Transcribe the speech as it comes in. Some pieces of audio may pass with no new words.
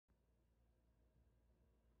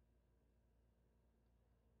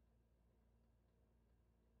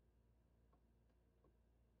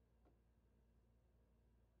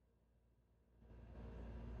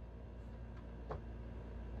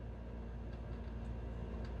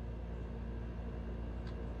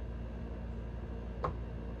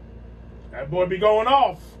That boy be going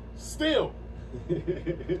off still.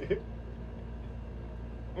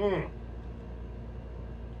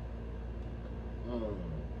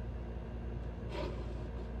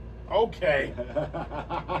 Okay.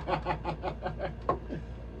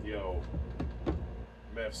 Yo,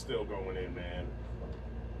 meth still going in, man.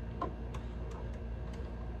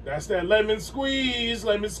 That's that lemon squeeze,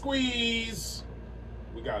 lemon squeeze.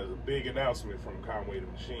 We got a big announcement from Conway the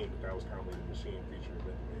Machine, but that was Conway the Machine featuring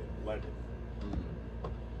Lemon.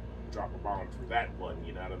 Drop a bomb through that one,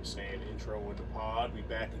 you know what I'm saying? Intro in the pod, we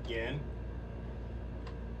back again.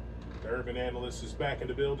 The Urban Analyst is back in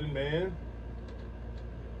the building, man.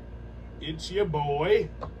 It's your boy,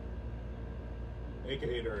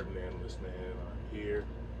 aka the Urban Analyst, man. Here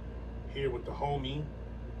with the homie.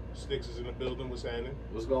 Sticks is in the building. What's happening?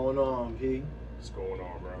 What's going on, P? What's going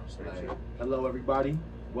on, bro? Hello, everybody.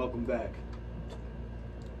 Welcome back.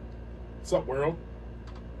 What's up, world?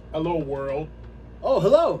 Hello, world. Oh,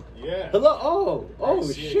 hello. Yeah. Hello.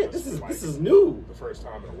 Oh shit. This is new. The first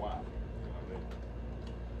time in a while. You know what I mean?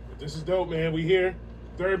 But this is dope, man. We here.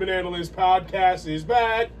 The Urban Analyst podcast is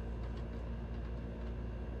back.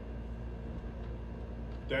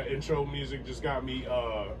 That intro music just got me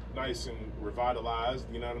nice and revitalized,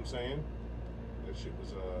 you know what I'm saying? That shit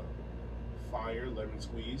was fire, lemon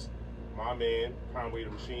squeeze. My man, Conway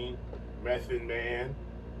the Machine, Method Man.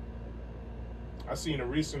 I seen a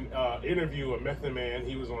recent interview of Method Man.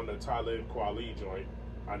 He was on the Talib Kweli joint.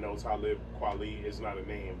 I know Talib Kweli is not a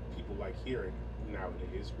name people like hearing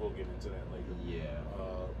nowadays. We'll get into that later. Yeah.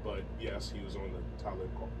 But yes, he was on the Talib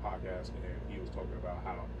podcast, and he was talking about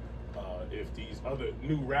how if these other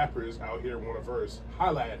new rappers out here want to verse,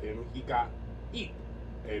 holla at him, he got heat.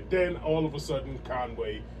 And then all of a sudden,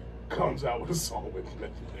 Conway comes out with a song with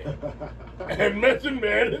Method Man. And Method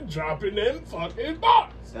Man is dropping them fucking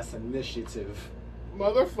bars. That's initiative.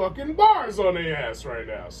 Motherfucking bars on their ass right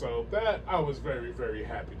now. So that I was very, very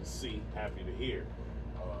happy to see, happy to hear.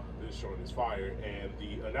 This joint is fire. And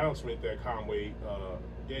the announcement that Conway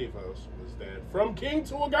gave us was that from king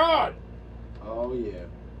to a god. Oh, yeah.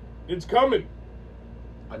 It's coming.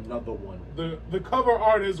 Another one. The cover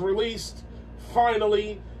art is released.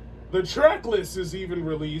 Finally, the track list is even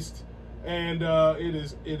released, and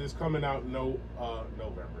it is coming out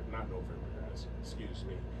November, not November, guys. Excuse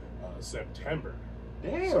me, September.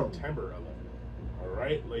 Damn. September 11th. All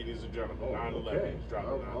right, ladies and gentlemen, 9/11 okay. is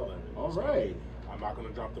dropping 9/11. All right. I'm not gonna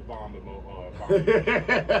drop the bomb.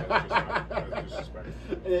 That's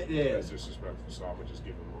disrespectful. Yeah. That's disrespectful. So I'm gonna just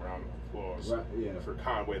give him a round of applause for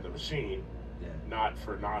Conway the Machine, not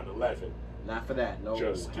for 9/11. Not for that. No.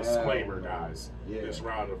 Just disclaimer, guys. Yeah. This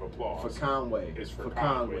round of applause for Conway is for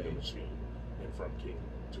Conway the Machine, and from king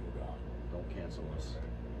to god. Don't cancel us.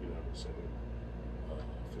 You know what I'm saying?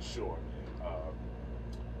 For sure, man.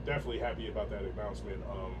 Definitely happy about that announcement.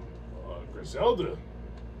 Griselda.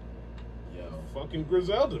 Yo. Fucking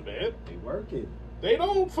Griselda, man. They working. They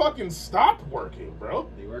don't fucking stop working, bro.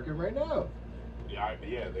 They working right now. Yeah,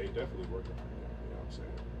 they definitely working right now. You know what I'm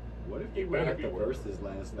saying? What if they were at the verses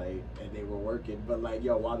last night and they were working, but like,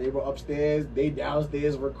 yo, while they were upstairs, they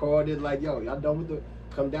downstairs recorded, like, yo, y'all done with the,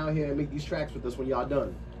 come down here and make these tracks with us when y'all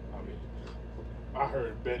done. I mean, I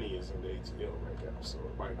heard Benny is in ATL right now, so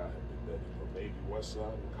it might not have been Benny, but maybe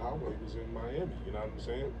Westside and Conway was in Miami, you know what I'm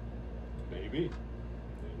saying? Maybe. It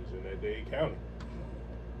was in that Dade County.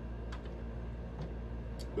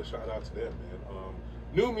 But shout out to them, man.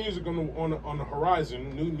 New music on the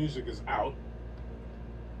horizon. New music is out.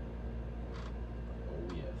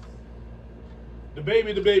 Oh yes. The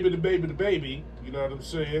baby. You know what I'm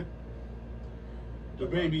saying? The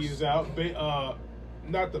baby is out.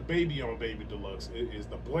 Not the baby on Baby Deluxe. It is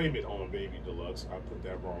the Blame It on Baby Deluxe. I put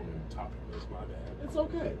that wrong in the topic list. My bad. It's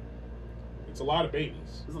okay. It's a lot of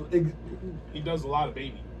babies. He does a lot of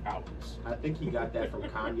baby albums. I think he got that from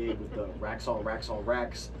Kanye with the racks on racks on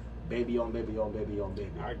racks, baby on baby on baby on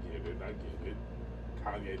baby. I get it.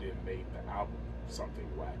 Kanye didn't name the album something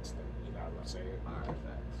wax thing. You know what I'm saying? All right,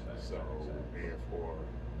 facts. So therefore,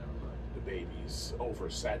 the baby's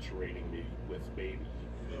oversaturating me with baby.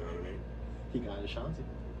 You know what I mean? He got Ashanti.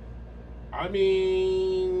 I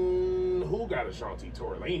mean, who got Ashanti?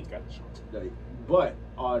 Tory Lanez got Ashanti. But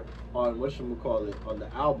on whatchamacallit, on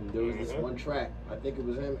the album, there was this one track. I think it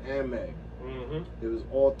was him and Meg. It was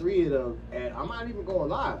all three of them, and I'm not even going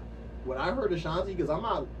to lie. When I heard Ashanti, because I'm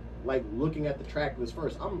not like looking at the track list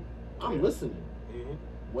first. I'm listening.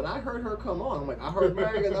 When I heard her come on, I'm like, I heard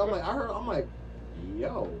Meg, and I'm like,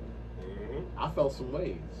 yo, I felt some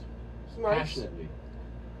ways. It's nice. Passionately.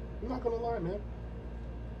 I'm not gonna lie, man.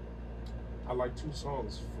 I like 2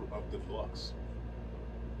 songs of the deluxe.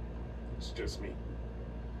 It's just me.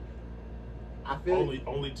 I feel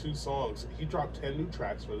only 2 songs. He dropped 10 new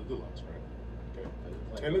tracks for the deluxe, right? Okay.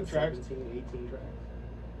 like 10 new tracks. 17, 18 tracks.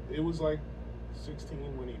 It was like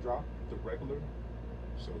 16 when he dropped the regular.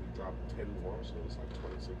 So he dropped 10 more, so it's like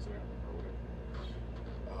 26 now or whatever.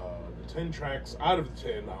 The 10 tracks, out of the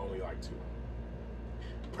 10, I only like 2.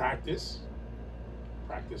 Practice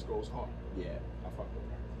goes hard. Yeah. I fuck with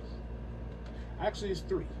Practice. Actually, it's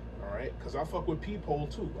 3, all right? Because I fuck with Peephole,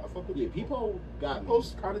 too. I fuck with Peephole got me.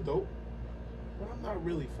 Peephole's kind of dope, but I'm not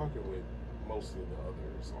really fucking with most of the other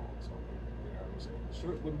songs on there. You know what I'm saying?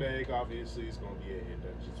 Short with Meg, obviously, is going to be a hit.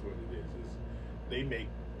 That's just what it is. They make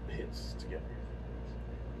hits together.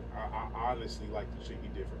 I honestly like the shit he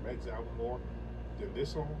did for Meg's album more than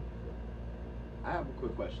this song. I have a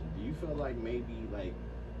quick question. Do you feel like maybe like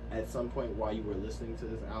at some point while you were listening to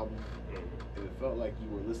this album, it felt like you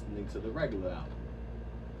were listening to the regular album?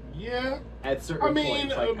 Yeah. At certain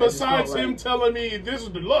points. Like, besides him telling me this is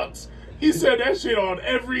deluxe, he said that shit on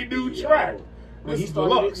every new track. When he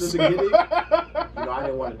started in the beginning, I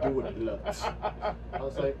didn't want to do it deluxe. I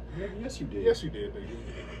was like, yes, you did. Yes, you did, nigga.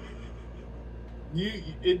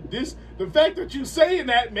 The fact that you saying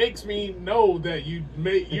that makes me know that you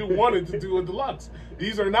wanted to do a deluxe.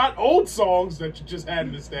 These are not old songs that you just had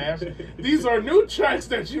in the stash. These are new tracks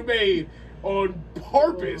that you made on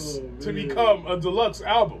purpose to become a deluxe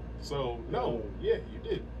album. So no, yeah, you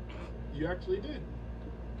did. You actually did.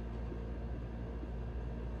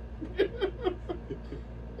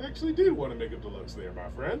 Actually did want to make a deluxe there, my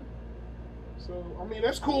friend. So, I mean,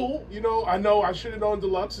 that's cool. I know I should have known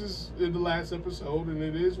deluxes in the last episode, and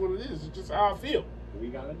it is what it is. It's just how I feel. We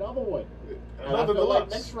got another one. Another deluxe.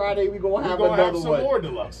 Like next Friday, we're going to have another one. Some more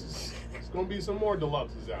deluxes. There's going to be some more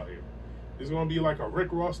deluxes out here. There's going to be like a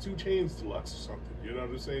Rick Ross 2 Chainz deluxe or something. You know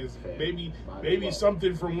what I'm saying? Maybe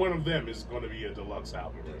something from one of them is going to be a deluxe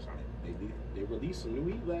album or something. They released some new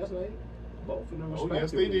heat last night. Both of them respectively. Oh,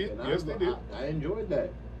 yes, they did. Yes, they did. I enjoyed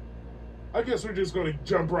that. I guess we're just going to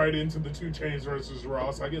jump right into the 2 Chainz versus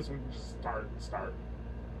Ross. I guess we can just start.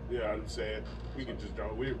 You know what I'm saying? We can just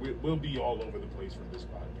jump. We'll be all over the place for this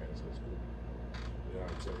podcast. That's cool. You know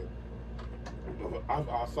what I'm saying?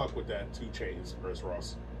 I fuck with that 2 Chainz versus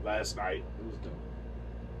Ross last night. It was dope.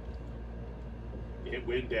 It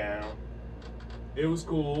went down. It was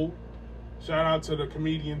cool. Shout out to the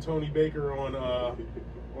comedian Tony Baker on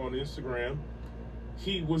Instagram.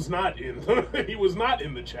 He was not in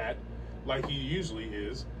the chat like he usually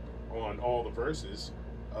is on all the verses,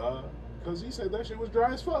 because he said that shit was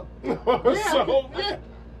dry as fuck. So yeah,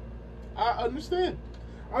 I understand.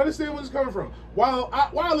 I understand where it's coming from. While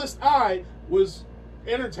I was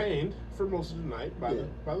entertained for most of the night by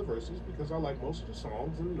the verses, because I like most of the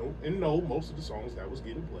songs and know most of the songs that was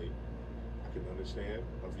getting played. I can understand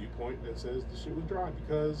a viewpoint that says the shit was dry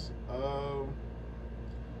because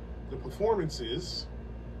the performances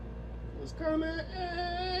was kind of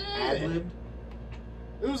ad-libbed.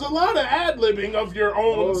 It was a lot of ad-libbing of your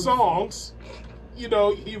own songs. He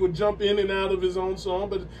would jump in and out of his own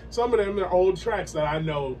song, but some of them are old tracks that I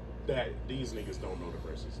know that these niggas don't know the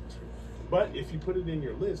verses to. But if you put it in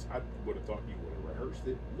your list, I would have thought you would have rehearsed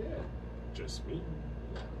it. Yeah. Just me.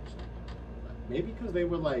 Maybe because they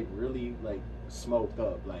were like really like smoked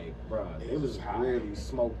up, like bruh, it was really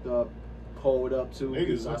smoked up, pulled up too.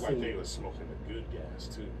 Niggas look like they was smoking the good gas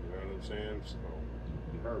too. You know what I'm saying? So,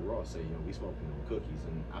 you heard Ross say, we smoking them cookies,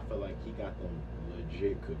 and I feel like he got them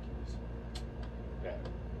legit cookies. Yeah,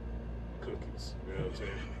 cookies. You know what I'm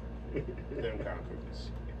saying? Them kind of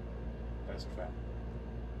cookies. That's a fact.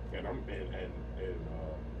 And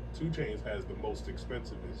 2 Chainz has the most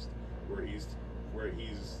expensivest, where he's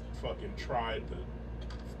fucking tried the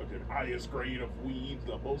fucking highest grade of weed,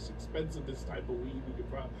 the most expensivest type of weed you could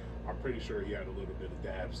find. I'm pretty sure he had a little bit of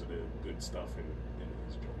dabs of the good stuff in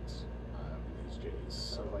his joints, in his J's.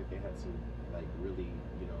 Sounds like they had some like really,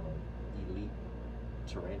 elite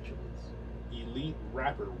tarantulas. Elite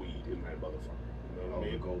rapper weed in that motherfucker. You know what I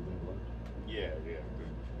mean? Golden blood. Yeah.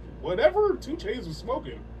 Whatever 2 Chainz was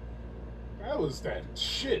smoking, that was that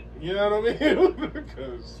shit. You know what I mean?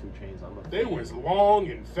 Because 2 Chainz, they was long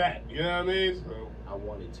and fat. You know what I mean? So I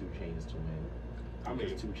wanted 2 Chainz to win.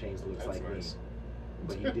 Because 2 Chainz looks like nice. me,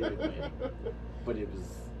 but he didn't win. But it was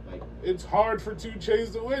like it's hard for 2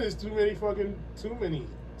 Chainz to win. It's too many hits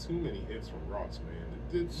from Ross, man.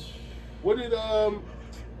 What did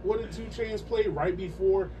 2 Chainz play right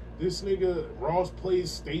before this nigga Ross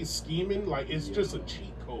plays Stay Scheming? Like it's just a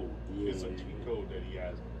cheat code. Yeah. It's a cheat code that he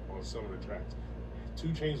has on some of the tracks. 2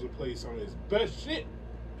 Chainz would play some of his best shit,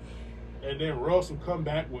 and then Ross would come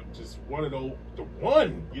back with just one of those,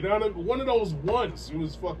 one of those ones. It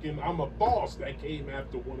was fucking I'm a Boss that came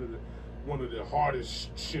after one one of the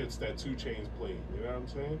hardest shits that 2 Chainz played. You know what I'm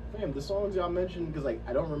saying? Fam, the songs y'all mentioned, because like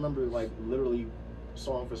I don't remember like literally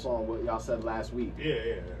song for song what y'all said last week.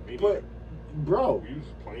 Yeah. But bro, we was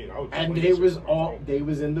just playing. I was and playing they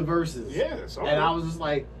was in the verses. Yeah, and I was just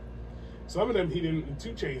like, some of them he didn't.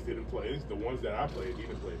 2 Chainz didn't play. The ones that I played, he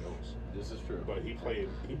didn't play those. This is true. But he played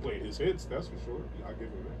his hits. That's for sure. I'll give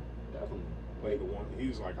him that. Definitely. Played the one. He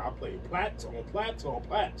was like, I played plats on plats on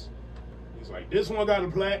plats. He's like, this one got a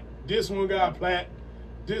plat. This one got a plat.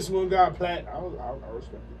 This one got a plat. I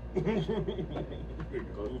respect it.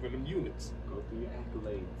 Go moving them units. Go through your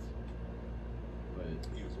accolades. But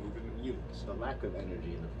he was moving them units. The lack of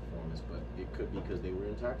energy in the performance, but it could be because they were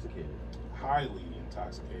intoxicated. Highly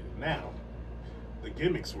intoxicated. Now, the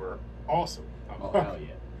gimmicks were awesome. Oh hell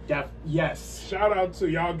yeah! Yes. Shout out to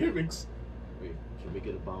y'all gimmicks. Wait, can we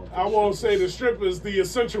get a bomb? I won't say the strippers, the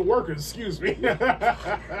essential workers. Excuse me.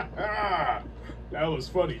 That was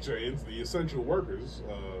funny, Chainz. The essential workers.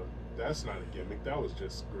 That's not a gimmick. That was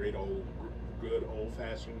just good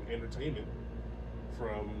old-fashioned entertainment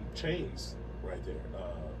from Chainz right there.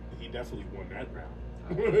 He definitely won that round.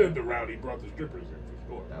 The round he brought the strippers in for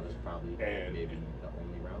sure. That was probably maybe the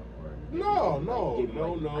only round, or no.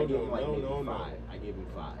 I gave him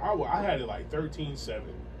 5. I had it like 13-7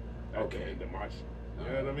 at Okay. the end of my show. You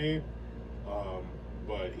know what I mean?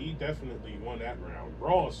 But he definitely won that round.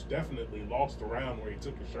 Ross definitely lost the round where he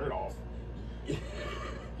took his shirt off.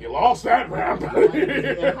 You lost that round. Hot in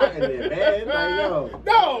there, man. Like, yo.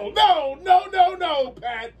 No,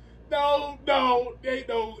 Pat. No, ain't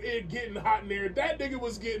no it getting hot in there. That nigga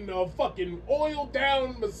was getting a fucking oiled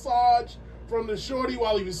down massage from the shorty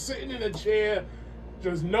while he was sitting in a chair,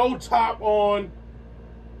 just no top on.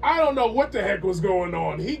 I don't know what the heck was going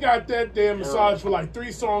on. He got that damn massage for like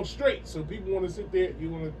 3 songs straight. So people want to sit there, you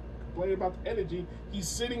want to complain about the energy. He's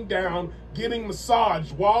sitting down, getting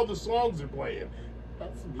massaged while the songs are playing.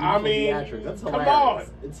 That's That's come hilarious.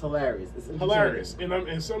 on. It's hilarious. It's hilarious.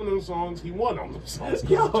 And some of those songs, he won on them songs.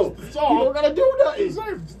 Yo, the song, you don't gotta do nothing. He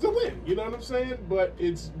deserves to win. You know what I'm saying? But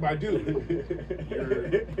it's, my dude,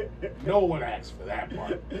 no one asked for that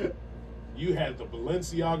part. You had the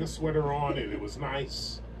Balenciaga sweater on, and it was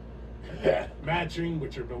nice. Matching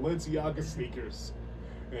with your Balenciaga sneakers.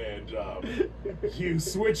 And you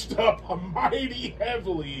switched up mighty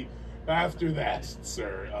heavily after that,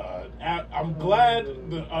 sir. I'm glad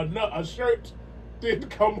a shirt did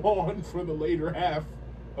come on for the later half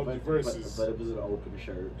of the verses. But it was an open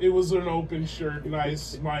shirt. It was an open shirt,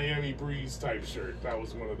 nice Miami Breeze type shirt. That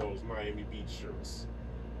was one of those Miami Beach shirts.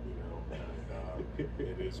 You know, and,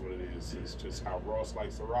 it is what it is. It's just how Ross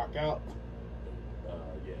likes to rock out.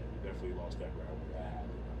 Yeah, he definitely lost that round with that.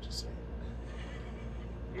 I'm just saying.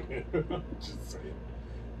 I'm just saying.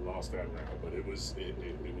 Lost that round, but it was a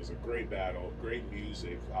great battle, great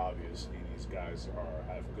music. Obviously, these guys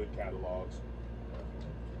have good catalogs.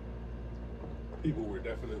 People were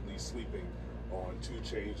definitely sleeping on 2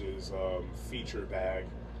 Chainz's feature bag.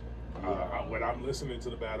 When I'm listening to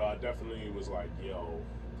the battle, I definitely was like, "Yo,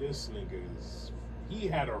 this he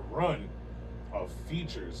had a run of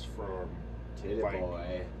features from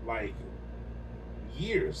like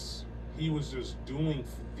years. He was just doing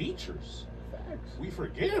features." We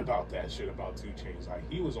forget about that shit about 2 Chainz. Like,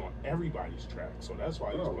 he was on everybody's track, so that's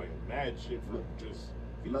why he's playing mad shit for just.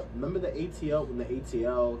 Remember the ATL when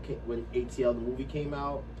ATL the movie came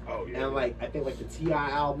out? Oh yeah. And like I think like the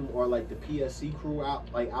T.I. album or like the PSC Crew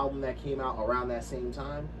album that came out around that same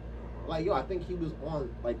time. Like I think he was on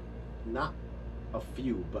like not a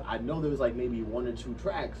few, but I know there was like maybe 1 or 2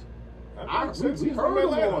 tracks. We heard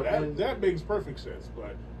him on. That makes perfect sense,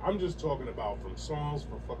 but I'm just talking about from songs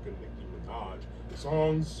for fucking Nicki Minaj,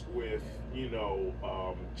 songs with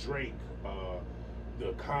Drake,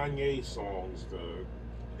 the Kanye songs.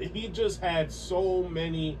 He just had so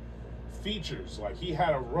many features. Like, he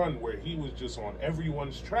had a run where he was just on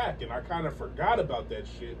everyone's track, and I kind of forgot about that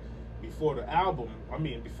shit before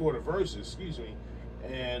the verses, excuse me,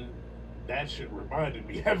 and that shit reminded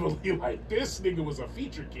me heavily, like, this nigga was a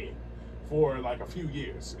feature king for like a few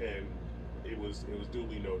years, and it was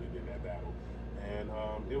duly noted in that battle, and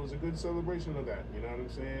it was a good celebration of that. You know what I'm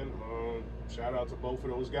saying? Shout out to both of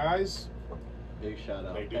those guys. Big shout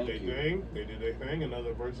out. They did their thing.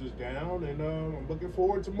 Another versus down, and I'm looking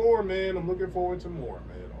forward to more, man. Always, man.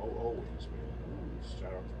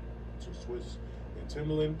 Shout out to Swiss and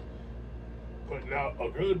Timbaland putting out a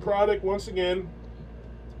good product once again.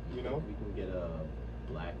 You know, we can get a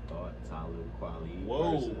Black Thought, Talib Kweli.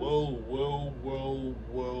 Whoa.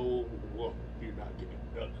 You're not getting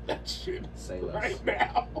none of that shit Say less. right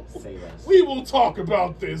now. Say less. We will talk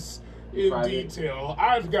about this in private? detail.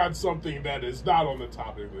 I've got something that is not on the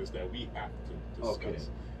topic list that we have to discuss. Okay.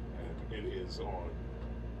 And it is on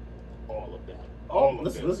all of that. Oh,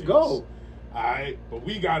 let's go. Alright, but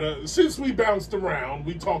we gotta, since we bounced around,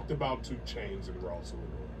 we talked about 2 Chainz and Ross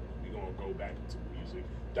Illinois. We're gonna go back into music.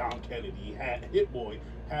 Dom Kennedy, Hit Boy,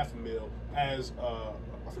 $500,000 as I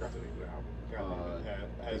forgot the name of the album.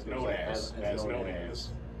 As known as. There's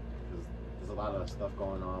a lot of stuff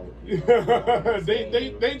going on with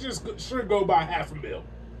they just should go by $500,000.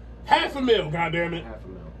 $500,000, goddammit.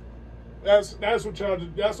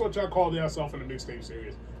 $500,000. That's what y'all call yourself in the mixtape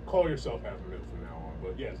series. Call yourself $500,000 from now on.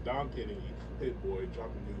 But yes, Dom Kennedy, Hit Boy,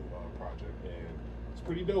 dropped a new project, and it's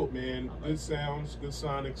pretty dope, man. Good sounds, good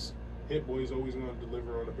sonics. Hit Boy's always gonna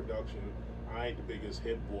deliver on the production. I ain't the biggest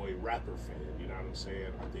Hit Boy rapper fan, you know what I'm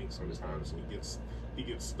saying? I think sometimes he gets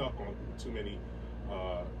stuck on too many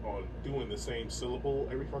on doing the same syllable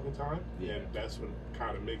every fucking time. Yeah. And that's what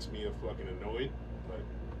kind of makes me fucking annoyed. But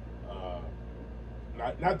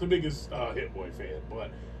not the biggest Hit Boy fan,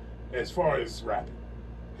 but as far as rapping,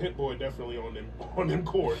 Hit Boy definitely on them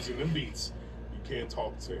chords and them beats. You can't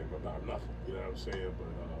talk to him about nothing, you know what I'm saying?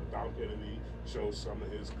 But Dom Kennedy shows some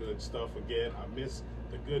of his good stuff again. I miss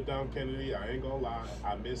the good Dom Kennedy. I ain't gonna lie.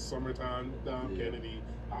 I miss Summertime Dom Kennedy.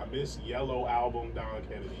 I miss Yellow Album Dom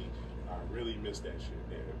Kennedy. I really miss that shit,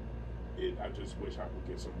 man. I just wish I could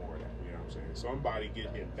get some more of that. You know what I'm saying? Somebody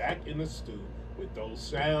get him back in the stew with those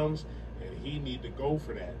sounds, and he need to go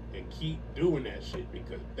for that and keep doing that shit,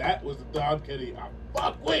 because that was the Dom Kennedy I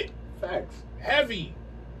fuck with. Facts. Heavy.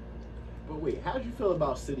 But wait, how'd you feel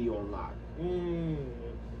about City on Lock?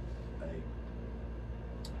 Like,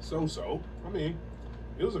 so. I mean,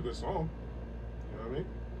 it was a good song. You know what I mean?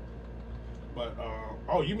 But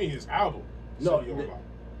oh, you mean his album? No, City on Lock.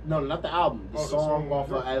 No, not the album. The song off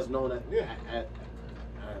of As Known As. Yeah.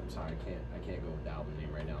 I'm sorry, I can't go with the album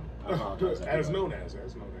name right now. I apologize. As known as.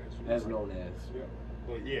 As known as. Yeah.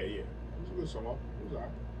 Well, yeah. It was a good song. It was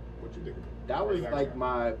alright. What you think of it? That was like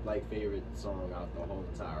my favorite song out the whole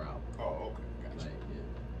entire album. Oh, okay.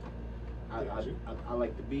 Gotcha. I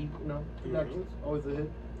like the beat, you know, productions, always a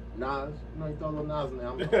hit. Nas, you know, you throw a little Nas in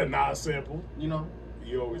there. Nas sample. You know.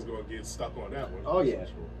 You always gonna get stuck on that one. Oh, yeah.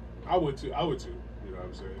 Sure. I would too. You know what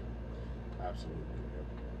I'm saying? Absolutely.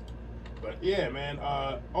 Yeah. But yeah, man.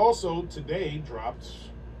 Also today dropped.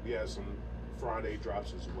 We had some Friday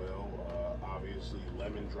drops as well. Obviously,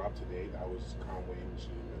 Lemon dropped today. That was Conway and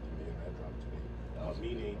Machine Method Man. That dropped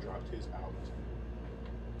today. Nene dropped his album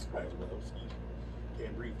today as well. Excuse me.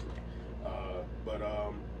 Can't breathe.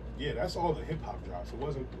 Yeah, that's all the hip hop drops. It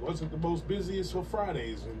wasn't the most busiest of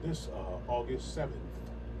Fridays in this August 7th,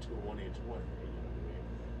 2020. You know what I mean?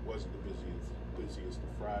 Wasn't the busiest of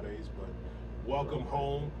Fridays, but welcome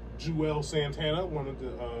home, Juelz Santana. Wanted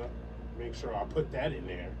to make sure I put that in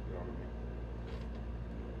there. You know what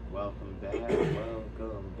I mean? Welcome back.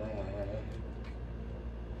 Welcome back.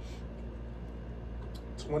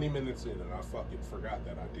 20 minutes in, and I fucking forgot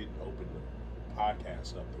that I didn't open the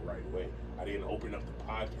podcast up the right way. I didn't open up the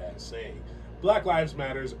podcast saying Black Lives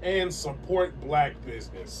Matters and support black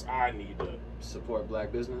business. I need to support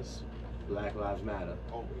black business. Black Lives Matter.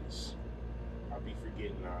 Always. I be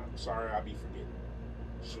forgetting. I'm sorry, I be forgetting.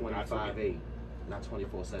 25/8, not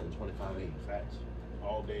 24/7. 25/8. Facts.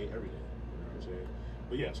 All day, every day. You know what I'm saying?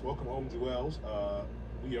 But yes, welcome home, Juelz.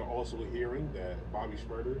 We are also hearing that Bobby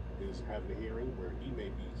Shmurda is having a hearing where he may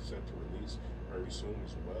be set to release very soon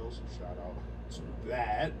as well. So shout out to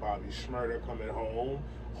that. Bobby Shmurda coming home,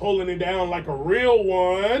 holding it down like a real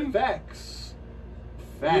one. Facts.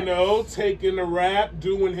 You know, taking the rap,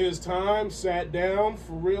 doing his time, sat down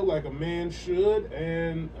for real like a man should.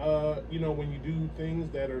 And, you know, when you do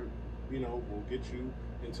things that are, you know, will get you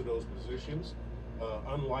into those positions,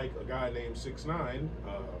 unlike a guy named 6ix9ine,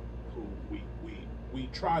 who we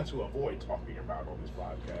try to avoid talking about on this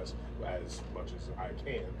podcast as much as I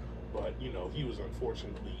can. But, you know, he was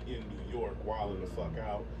unfortunately in New York wilding the fuck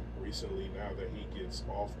out recently. Now that he gets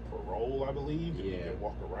off parole, I believe, and he can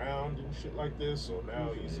walk around and shit like this. So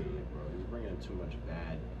now he's in... Bro, he's bringing too much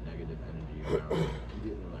bad, negative energy around. He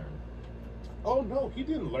didn't learn. Oh, no, he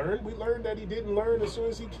didn't learn. We learned that he didn't learn as soon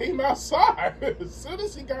as he came outside. As soon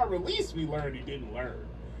as he got released, we learned he didn't learn.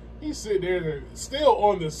 He's sitting there still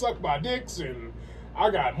on the suck my dicks and I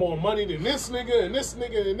got more money than this nigga and this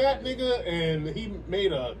nigga and that nigga, and he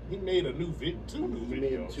made a two new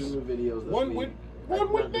videos. 2 new videos. One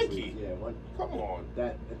with Nicki. Yeah, one. Come on.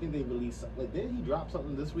 That I think they released. Like, didn't he drop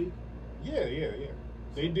something this week? Yeah.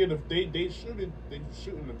 They did they shooting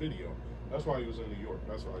the video. That's why he was in New York.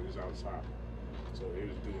 That's why he was outside. So he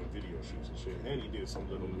was doing video shoots and shit, and he did some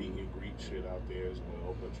little meet and greet shit out there as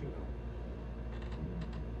well. But you know,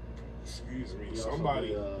 excuse me, also somebody,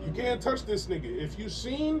 did, you can't touch this nigga. If you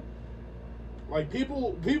seen, like,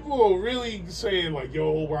 people are really saying, like,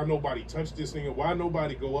 yo, why nobody touch this nigga? Why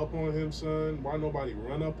nobody go up on him, son? Why nobody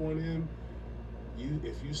run up on him?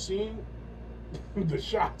 If you seen the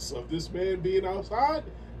shots of this man being outside,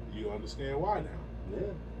 you understand why now. Yeah.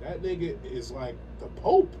 That nigga is like the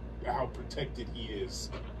Pope, how protected he is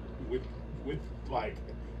with like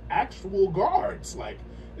actual guards. Like,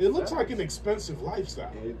 it looks like an expensive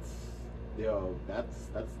lifestyle. It's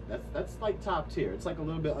that's like top tier. It's like a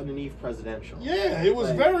little bit underneath presidential. Yeah, it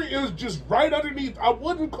was like, it was just right underneath. I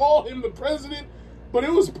wouldn't call him the president, but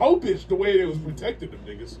it was popish the way they was protecting them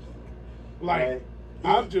niggas. Like,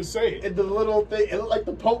 I'm just saying. And the little thing, it looked like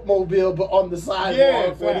the Pope mobile, but on the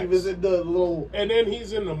sidewalk when he was in the little. And then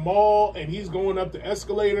he's in the mall and he's going up the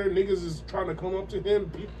escalator. Niggas is trying to come up to him.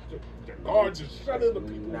 People, the guards are shutting the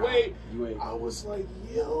people away. I was like,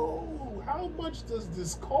 yo, how much does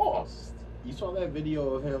this cost? You saw that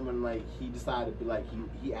video of him and like he decided to be like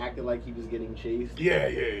he acted like he was getting chased. Yeah.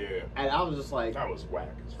 And I was just like, that was whack.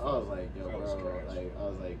 I was like, yo, bro, like I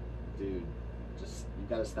was like, dude, just you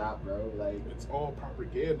gotta stop, bro. Like, it's all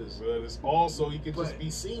propaganda, son. It's all so he can just be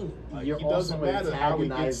seen. Like, you're he doesn't also matter how he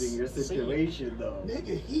gets antagonizing your situation, seen. though.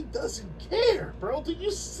 Nigga, he doesn't care, bro. Do you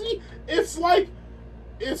see? It's like.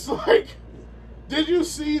 Did you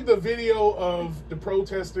see the video of the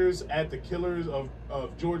protesters at the killers of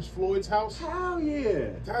George Floyd's house? Hell yeah.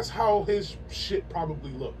 That's how his shit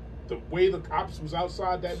probably looked. The way the cops was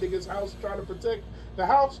outside that nigga's house trying to protect the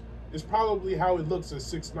house is probably how it looks at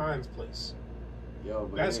 6ix9ine's place. Yo,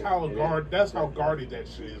 but that's how guarded that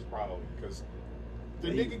shit is probably, because the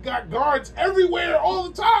nigga got guards everywhere all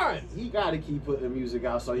the time. He gotta keep putting the music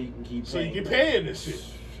out so he can keep playing. So you get paying this shit.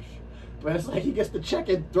 But it's like he gets the check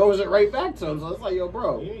and throws it right back to him. So it's like, yo,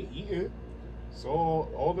 bro. He ain't eating. So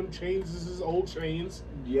all them chains is his old chains.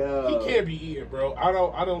 Yeah. He can't be eating, bro. I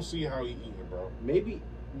don't see how he eating, bro. Maybe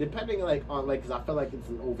depending on because I feel like it's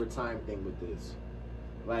an overtime thing with this.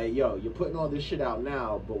 Like, yo, you're putting all this shit out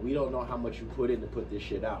now, but we don't know how much you put in to put this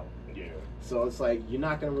shit out. Yeah. So it's like you're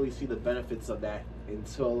not gonna really see the benefits of that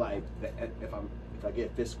until like if I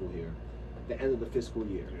get fiscal here, the end of the fiscal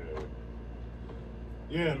year. Yeah.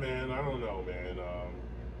 Yeah, man. I don't know, man.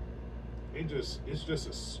 It's just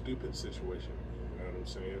a stupid situation. You know what I'm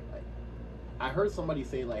saying? Like, I heard somebody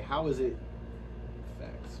say like, how is it?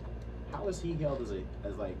 Facts. How is he hailed as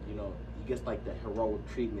like, you know, he gets like the heroic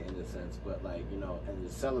treatment in a sense, but like, you know, and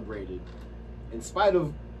is celebrated in spite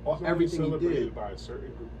of everything he did by a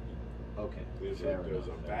certain group of people. Okay. There's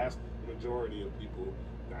a vast majority of people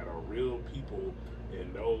that are real people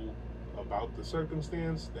and know about the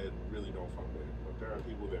circumstance that really don't fuck with it. But there are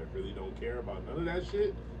people that really don't care about none of that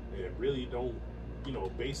shit and really don't, you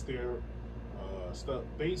know, base their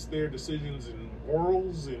decisions in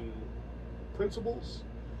morals and principles.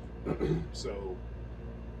 So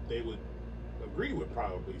they would agree with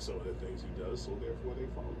probably some of the things he does, so therefore they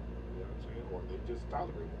follow him. You know what I'm saying? Or they just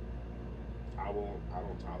tolerate him. I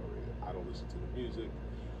don't tolerate it. I don't listen to the music.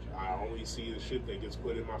 I only see the shit that gets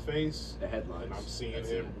put in my face. The headlines. And I'm seeing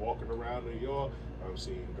him walking around New York. I'm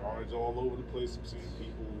seeing guards all over the place. I'm seeing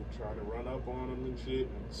people trying to run up on him and shit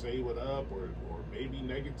and say what up or maybe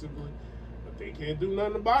negatively. But they can't do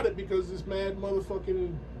nothing about it because this mad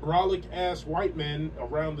motherfucking brolic ass white man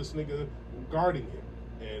around this nigga guarding him.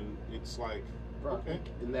 And it's like, bro, okay.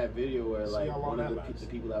 In that video where like one of the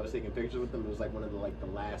people that was taking pictures with him, it was like one of the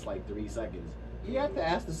last 3 seconds. He had to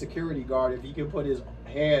ask the security guard if he could put his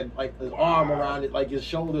hand, like his arm around it, like his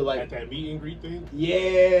shoulder, like at that meet and greet thing.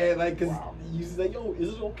 Yeah, like because you say, "Yo, is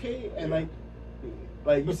this okay?" And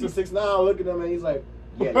like you see 6ix9ine looking at him, and he's like,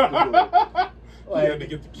 "Yeah, you can do it." Like, you had to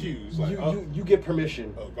get the cues. Like, you get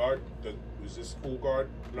permission. Oh, guard, is this full guard?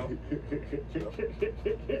 No. No.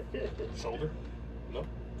 Shoulder? No.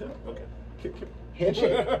 Okay.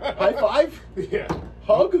 Handshake, high five, yeah,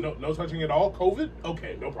 hug. No touching at all. COVID?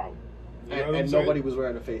 Okay, no problem. You know and nobody was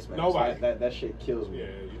wearing a face mask. Nobody. So that shit kills me. Yeah,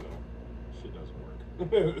 you know, shit doesn't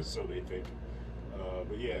work. So they think.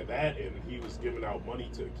 But yeah, that and he was giving out money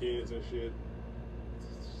to the kids and shit.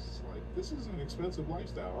 It's like, this is an expensive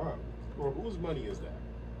lifestyle, huh? Or whose money is that?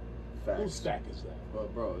 Facts. Whose stack is that? Well,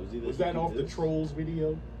 bro, was that off the Trolls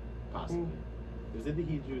video? Possibly. It was either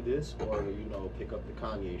he do this or, you know, pick up the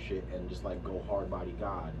Kanye shit and just like go hard body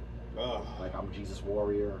God. Like, I'm Jesus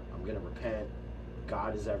warrior. I'm gonna repent.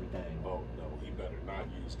 God is everything. Oh no, he better not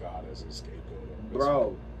use God as a scapegoat.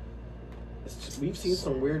 Bro, we've seen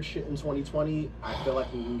some weird shit in 2020. I feel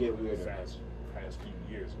like we can get weirder. Past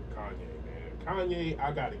few years with Kanye, man. Kanye,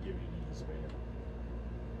 I gotta give you these, man.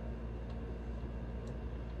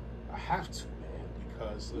 I have to, man,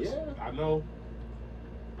 because listen, I know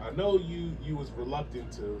I know you was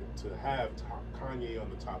reluctant to have Kanye on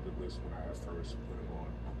the top of the list when I first put him on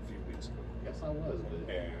a few weeks ago. Yes, I was,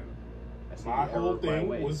 but and my whole thing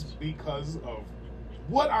was because of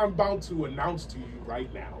what I'm about to announce to you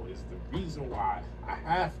right now is the reason why I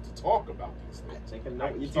have to talk about these things. I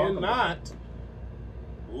cannot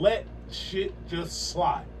let shit just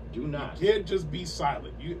slide. Do not. You can't just be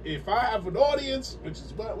silent. If I have an audience, which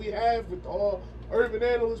is what we have with all Urban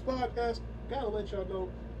Analyst podcasts, gotta let y'all know,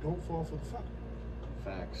 don't fall for the fuckery.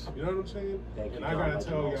 Facts. You know what I'm saying? Thank you, and I gotta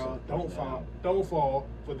tell y'all, don't fall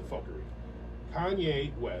for the fuckery.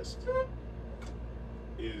 Kanye West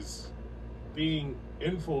is being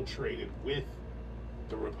infiltrated with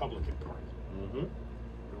the Republican Party. Mm-hmm.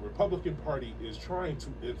 The Republican Party is trying to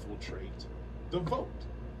infiltrate the vote.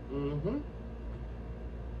 Mm-hmm.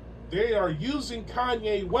 They are using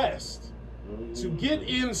Kanye West to get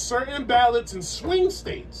in certain ballots in swing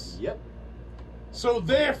states. Yep. So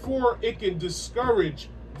therefore, it can discourage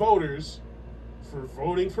voters for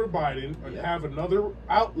voting for Biden and have another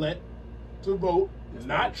outlet to vote. It's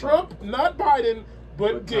not Trump, not Biden,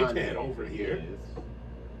 but dickhead over here. Yes.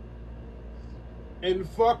 And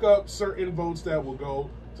fuck up certain votes that will go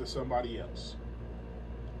to somebody else.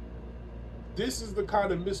 This is the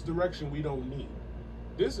kind of misdirection we don't need.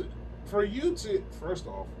 This is for you to, first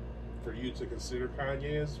off, for you to consider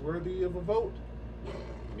Kanye as worthy of a vote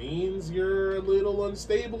means you're a little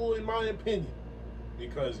unstable, in my opinion,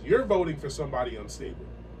 because you're voting for somebody unstable.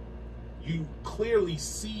 You clearly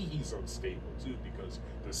see he's unstable too, because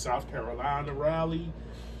the South Carolina rally,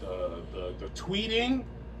 the tweeting,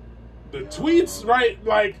 the tweets, right?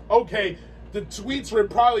 Like, okay, the tweets would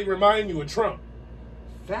probably remind you of Trump.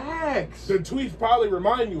 Facts. The tweets probably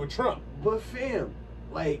remind you of Trump. But fam,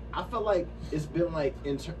 like, I feel like it's been like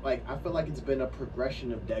I feel like it's been a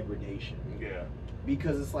progression of degradation. Yeah.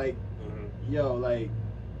 Because it's like, yo, like,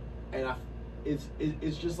 and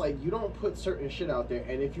it's just like you don't put certain shit out there,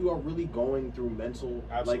 and if you are really going through mental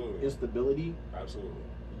like instability,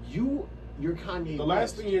 you're Kanye. The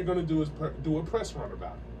last thing you're gonna do is do a press run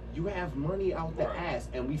about it. You have money out the ass,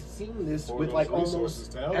 and we've seen this with like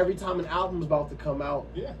almost every time an album's about to come out.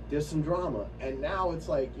 Yeah, there's some drama, and now it's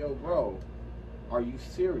like, yo, bro, are you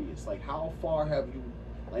serious? Like, how far have you?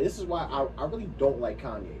 Like, this is why I really don't like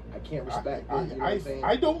Kanye. I can't respect it. You know what I'm saying?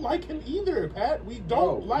 I don't like him either, Pat. We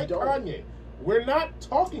don't like Kanye. We're not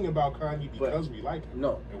talking about Kanye because we like him.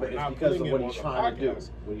 No, and but it's because of what he's trying to do.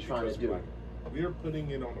 What he's trying to do. We're putting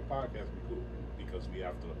it on the podcast because we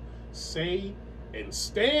have to say and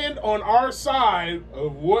stand on our side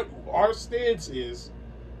of what our stance is,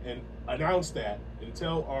 and announce that, and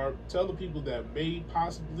tell the people that may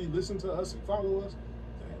possibly listen to us and follow us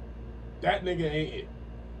that nigga ain't it.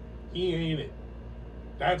 He ain't it.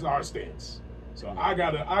 That's our stance. So I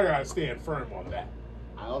gotta stand firm on that.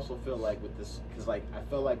 I also feel like with this, because like I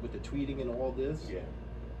feel like with the tweeting and all this,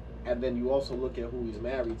 and then you also look at who he's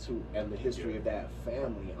married to and the history of that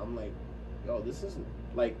family. I'm like, yo, this isn't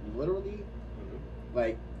like literally,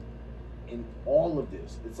 like in all of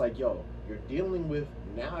this, it's like, yo, you're dealing with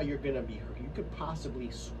now. You're gonna be. You could possibly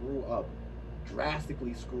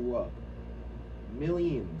drastically screw up.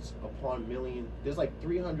 Millions upon millions. There's like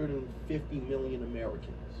 350 million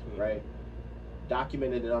Americans, right?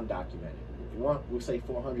 Documented and undocumented. If you want, we'll say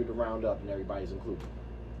 400 to round up, and everybody's included.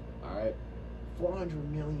 All right,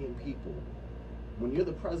 400 million people. When you're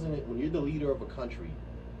the president, when you're the leader of a country,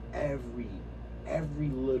 every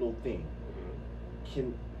little thing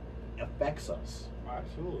affects us.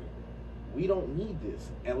 Absolutely. We don't need this.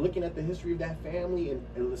 And looking at the history of that family,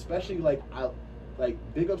 and especially like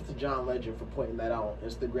big ups to John Legend for pointing that out on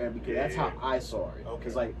Instagram, because that's how I saw it.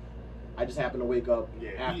 Because like I just happened to wake up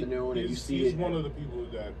afternoon and you see he's one of the people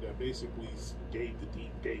that basically gave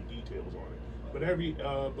details on it.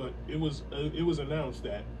 But it was announced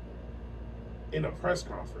that in a press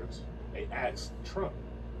conference they asked Trump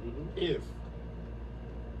if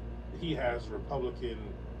he has Republican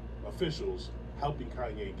officials helping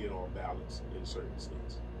Kanye get on ballots in certain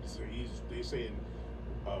states. So they saying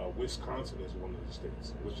Wisconsin is one of the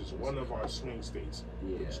states, which is one of our swing states,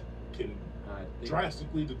 which can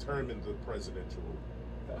drastically determine the presidential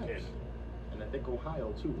candidate. And I think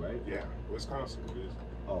Ohio too, right? Yeah, Wisconsin is.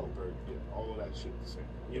 Oh, all of that shit the same.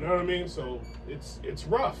 You know what I mean? So it's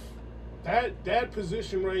rough. That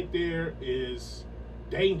position right there is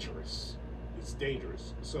dangerous. It's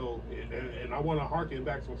dangerous. So, and I want to harken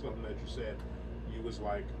back to something that you said. You was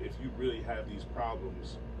like, if you really have these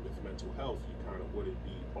problems with mental health, you kind of wouldn't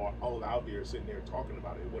be all out here sitting there talking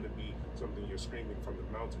about it. It wouldn't be something you're screaming from the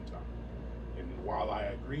mountaintop. And while I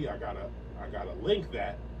agree, I gotta link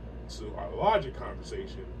that to our larger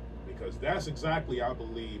conversation, because that's exactly, I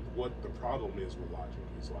believe, what the problem is with Logic.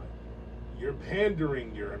 It's like you're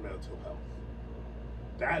pandering your mental health.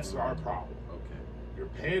 That's our problem. Okay. You're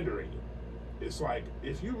pandering it. It's like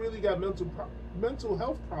if you really got mental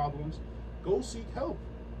health problems, go seek help.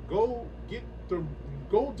 Go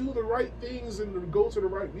do the right things and go to the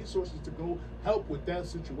right resources to go help with that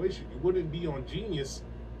situation. You wouldn't be on Genius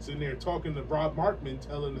sitting there talking to Rob Markman,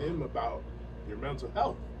 telling him about your mental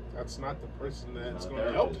health. That's not the person that's going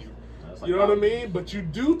to help you. You know what I mean? But you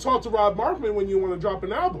do talk to Rob Markman when you want to drop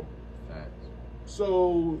an album. Facts.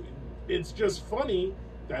 So it's just funny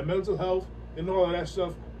that mental health and all of that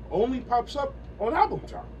stuff only pops up on album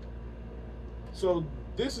time. So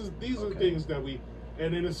these are things that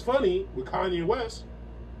and then it's funny with Kanye West,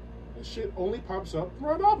 this shit only pops up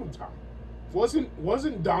around album time. Wasn't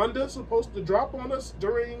Donda supposed to drop on us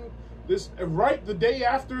during this right the day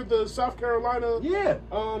after the South Carolina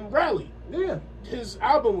rally? Yeah. His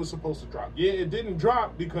album was supposed to drop. Yeah, it didn't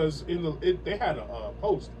drop because they had a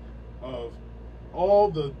post of all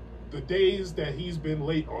the days that he's been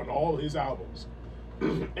late on all his albums.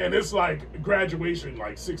 And it's like graduation,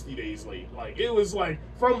 like 60 days late. Like it was like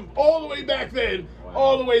from all the way back then,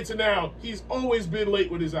 all the way to now, he's always been late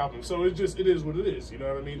with his album. So it is what it is. You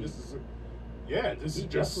know what I mean? This is just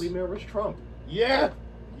definitely mirrors Trump. Yeah.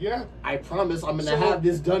 I promise I'm gonna have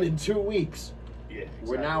this done in 2 weeks. Yeah, exactly.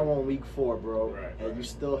 We're now on week 4, bro, and you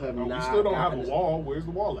still have not. We still don't have a wall. Where's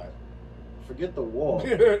the wall at? Forget the wall.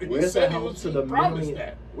 Where's the help to the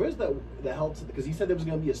million? Where's the help to? Because he said there was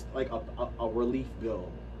going to be a relief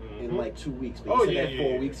bill in like 2 weeks. But he said that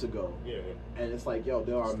 4 weeks ago. Yeah. And it's like, yo,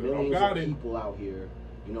 there are millions of people out here.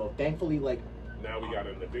 You know, thankfully, like now we got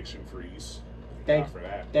an eviction freeze.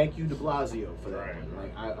 Thank you, De Blasio, for that. Right.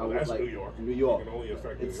 Like I that's was like New York. New York. It can only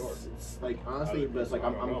affect New York. It's like honestly, but it's like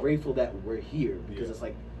I'm grateful that we're here because it's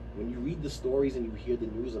like when you read the stories and you hear the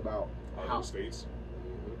news about how states.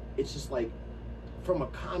 It's just like, from a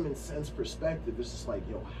common sense perspective, it's just like,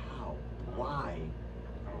 yo, how? Why?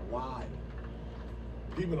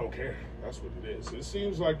 People don't care. That's what it is. It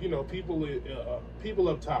seems like, you know, people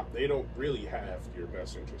up top, they don't really have your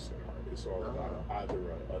best interest in heart. It's all about either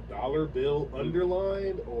a dollar bill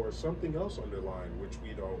underlined or something else underlined, which we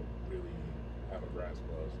don't really have a grasp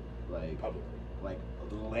of, like publicly. Like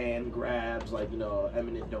land grabs, like, you know,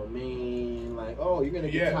 eminent domain, like, oh, you're gonna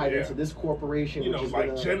get tied into this corporation, you which know, is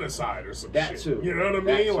like genocide or some that shit. Too. You know what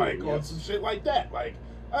I mean? Like or some shit like that. Like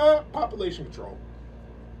population control.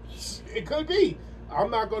 It could be. I'm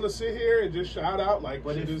not gonna sit here and just shout out like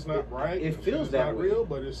shit is not right. It feels that not way. Real,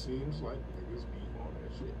 but it seems like niggas be on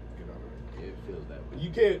that shit. You know what I mean? It feels that way. You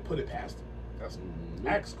can't put it past them. That's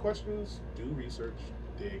ask questions, do research,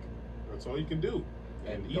 dig. That's all you can do.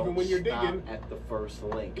 And even when you're digging at the first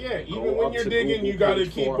link. Yeah, even when you're digging, you gotta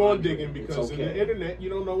keep on digging because in the internet you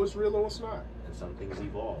don't know what's real or what's not. And some things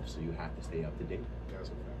evolve, so you have to stay up to date. That's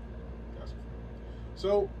a fact.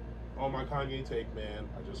 So, on my Kanye take, man,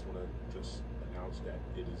 I just wanna announce that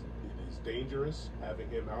it is dangerous having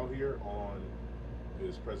him out here on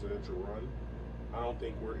his presidential run. I don't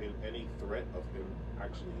think we're in any threat of him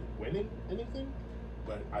actually winning anything,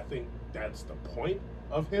 but I think that's the point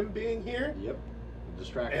of him being here. Yep.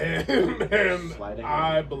 Distraction. And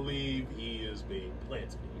I believe he is being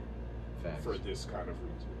planted here for this kind of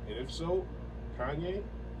reason. And if so, Kanye,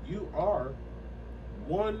 you are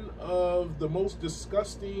one of the most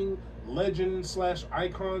disgusting legends /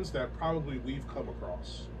 icons that probably we've come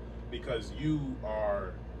across, because you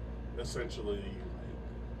are essentially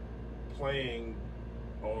like playing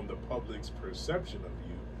on the public's perception of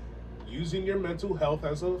you, using your mental health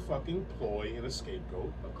as a fucking ploy and a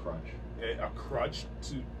scapegoat, a crutch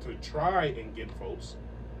to try and get votes,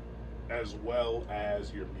 as well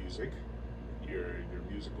as your music, your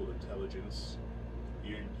musical intelligence.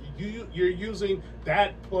 You're using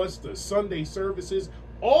that plus the Sunday services,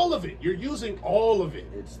 all of it. You're using all of it.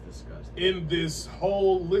 It's disgusting. In this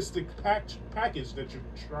holistic package that you're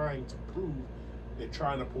trying to prove, and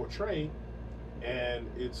trying to portray, and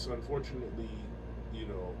it's unfortunately, you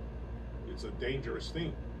know, it's a dangerous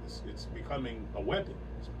thing. It's becoming a weapon.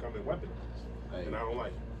 It's becoming weaponized, and I don't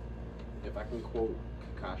like it. If I can quote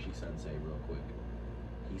Kakashi Sensei real quick,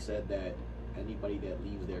 he said that anybody that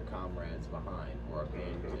leaves their comrades behind or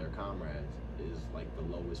abandons their comrades is like the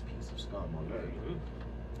lowest piece of scum on earth.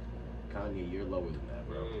 Kanye, you're lower than that,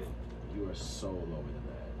 bro. You are so lower than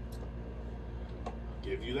that.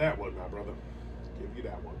 Give you that one, my brother. Give you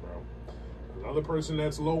that one, bro. Another person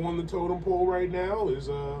that's low on the totem pole right now is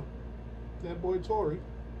that boy Tory.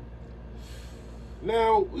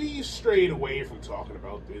 Now, we strayed away from talking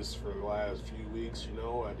about this for the last few weeks. You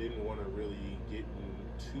know, I didn't want to really get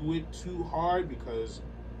into it too hard because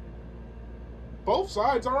both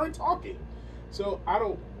sides aren't talking. So I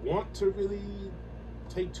don't want to really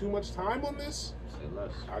take too much time on this. Say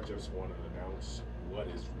less. I just want to announce what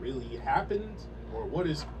has really happened, or what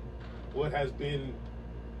has been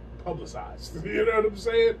publicized. You know what I'm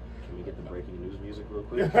saying? Can we get the breaking news music real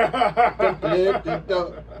quick?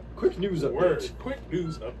 Quick news update. Word. Quick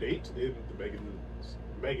news update in the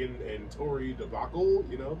Megan and Tory debacle.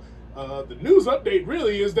 You know, the news update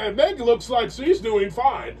really is that Meg looks like she's doing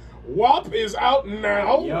fine. WAP is out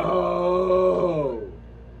now. Yo.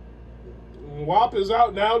 WAP is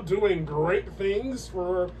out now, doing great things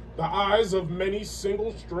for the eyes of many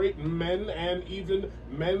single straight men, and even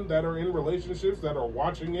men that are in relationships that are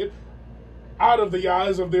watching it out of the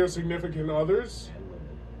eyes of their significant others.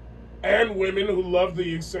 And women who love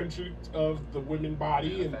the eccentric of the women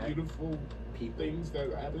body and beautiful things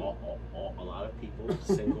that happen. A lot of people,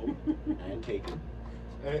 single and taken,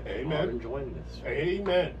 Amen. are enjoying this.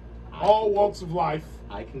 Amen. All walks of life.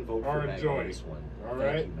 I can vote are for Meg enjoying on this one. All Thank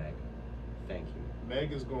right. you, Meg. Thank you.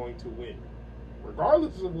 Meg is going to win,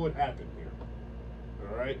 regardless of what happened here.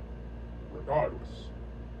 All right? Regardless.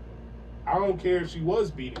 I don't care if she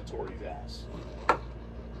was beating Tory's ass,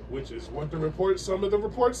 which is what some of the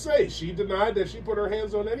reports say. She denied that she put her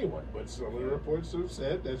hands on anyone, but some of the reports have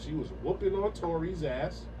said that she was whooping on Tory's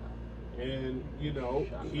ass, and, you know,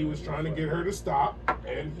 he was trying to get her to stop,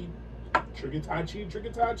 and he trigger Tai Chi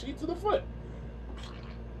to the foot.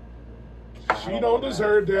 She don't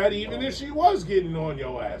deserve that, even if she was getting on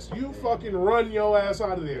your ass. You fucking run your ass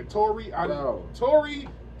out of there. Tory,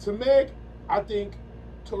 to Meg, I think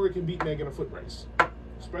Tory can beat Meg in a foot race.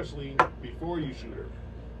 Especially before you shoot her.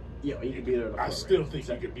 Yeah, he can beat her in a foot race. I still think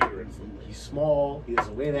he can beat her in a foot race. He's small, he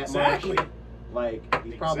doesn't weigh that much. Like,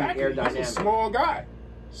 he's probably aerodynamic. He's a small guy.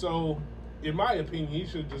 So, in my opinion, he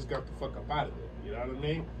should have just got the fuck up out of there. You know what I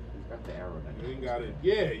mean? Got the aerodynamics. You ain't gotta,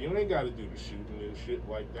 you ain't gotta do the shooting and shit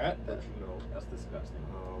like that. But you know, that's disgusting.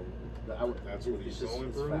 That's what he's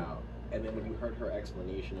going through. Foul. And then when you heard her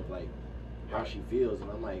explanation of like how she feels, and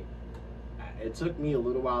I'm like, it took me a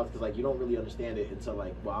little while because like you don't really understand it until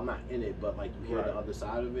like, well, I'm not in it, but like you hear the other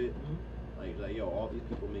side of it. Mm-hmm. Like yo, all these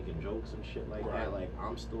people making jokes and shit like that. Like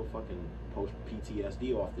I'm still fucking post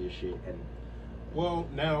PTSD off this shit. And well,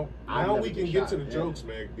 now we can get to the jokes,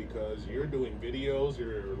 Meg, because you're doing videos.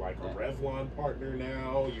 You're like a Revlon partner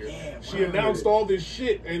now. She announced all this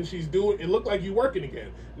shit, and she's doing. It looked like you working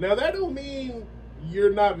again. Now that don't mean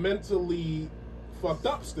you're not mentally fucked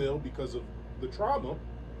up still because of the trauma.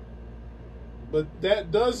 But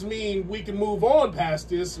that does mean we can move on past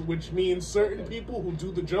this, which means certain people who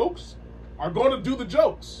do the jokes are going to do the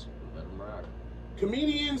jokes. Let them rock.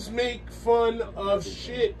 Comedians make fun of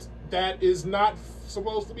shit that is not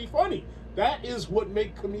supposed to be funny. That is what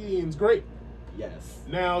makes comedians great. Yes.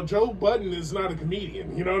 Now, Joe Budden is not a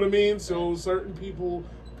comedian, you know what I mean? So certain people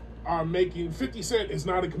are making... 50 Cent is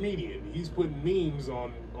not a comedian. He's putting memes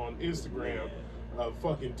on Instagram of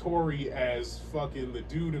fucking Tory as fucking the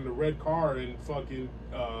dude in the red car and fucking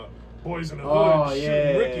Boys in the Hood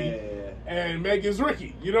shooting Ricky. And Meg is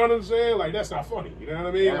Ricky. You know what I'm saying? Like, that's not funny. You know what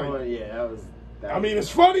I mean? That was it's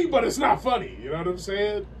funny, but it's not funny. You know what I'm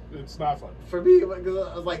saying? It's not funny. For me,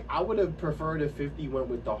 like, I would have preferred if 50 went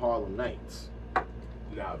with the Harlem Nights.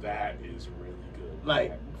 Now that is really good.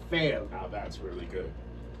 Like, fam. Now that's really good.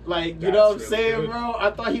 Like, you know what I'm saying, bro? I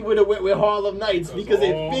thought he would have went with Harlem Nights because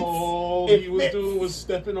it fits. All he was doing was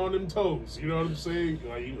stepping on them toes. You know what I'm saying?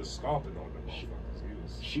 Like, he was stomping on them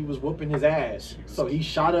motherfuckers. She was whooping his ass. So he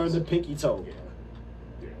shot her in the pinky toe.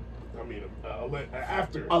 Yeah. I mean,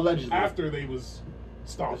 allegedly. After they was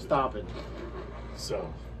stomping.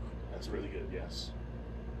 So, that's really good, yes.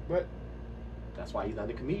 But that's why he's not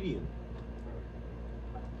a comedian.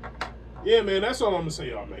 Yeah, man, that's all I'm gonna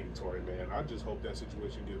say on Megan Tory, man. I just hope that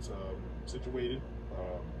situation gets situated.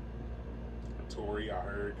 Tory, I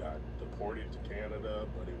heard, got deported to Canada,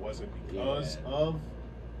 but it wasn't because of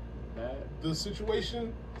the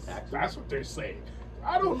situation. That's what they're saying.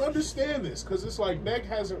 I don't understand this, because it's like Meg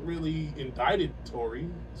hasn't really indicted Tory.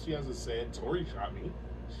 She hasn't said, Tory shot me.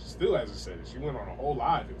 She still hasn't said it. She went on a whole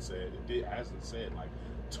live and said, hasn't said, like,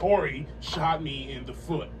 Tory shot me in the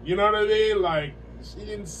foot. You know what I mean? Like, she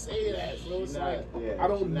didn't say that. So it's like, I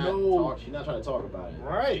don't know. She's not trying to talk about it.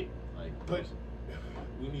 Right. But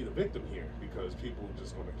we need a victim here, because people are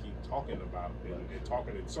just going to keep talking about it and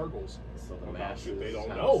talking in circles so the about shit they don't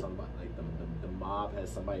know. know. Like the mob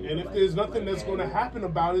has somebody. And if there's nothing that's going to happen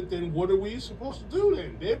about it, then what are we supposed to do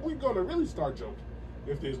then? Then we're going to really start joking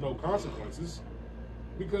if there's no consequences.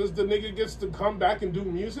 Because the nigga gets to come back and do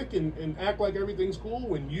music and act like everything's cool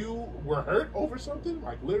when you were hurt over something,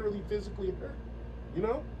 like literally physically hurt, you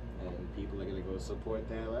know? and people are gonna go support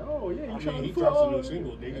that. Like, oh yeah, he drops a new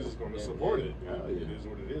single, niggas is gonna support it. It is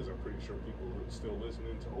what it is. I'm pretty sure people are still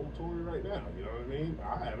listening to old Tory right now. You know what I mean?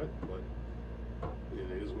 I haven't, but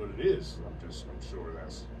it is what it is. I'm sure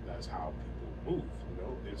that's how people move. You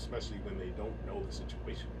know, especially when they don't know the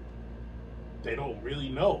situation. They don't really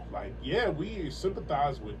know. Like, yeah, we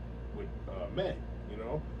sympathize with Meg. You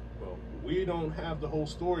know, but we don't have the whole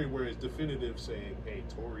story where it's definitive saying, hey,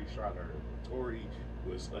 Tory shot her. Tory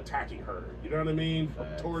was attacking her. You know what I mean?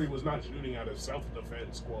 Facts. Tory was not shooting out of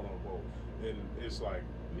self-defense, quote unquote. And it's like,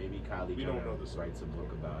 maybe Kylie we don't know this. Writes a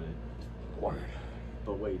book about it. Word.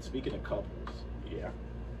 But wait, speaking of couples, yeah,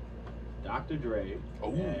 Dr. Dre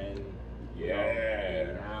and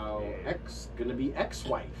yeah, now gonna be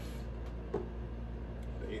ex-wife.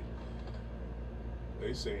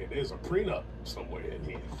 They saying there's a prenup somewhere in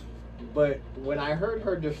here. But when I heard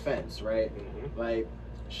her defense, right, like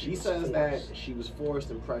she says forced. that she was forced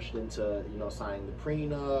and pressured into, signing the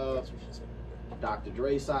prenup. That's what she said. Dr.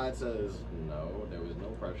 Dre's side says no, there was no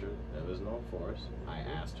pressure, there was no force. I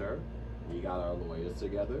asked her, we got our lawyers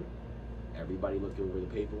together. Everybody looked over the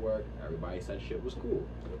paperwork. Everybody said shit was cool.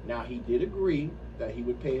 Now he did agree that he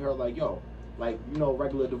would pay her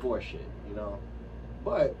regular divorce shit,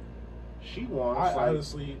 But she wants. I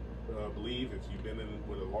honestly believe if you've been in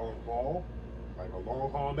with a long haul, like a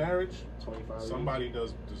long haul marriage, 25 somebody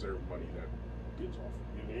does deserve money that gets off.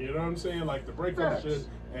 You know what I'm saying? Like the breakup should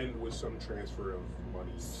end with some transfer of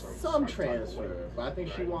money. Some transfer, but I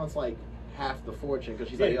think she wants half the fortune because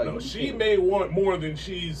she's she may want more than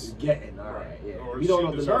she's getting. All right, yeah. Or we don't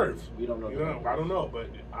know deserves. We don't know. I don't know, but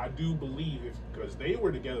I do believe because they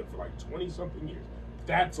were together for 20-something years.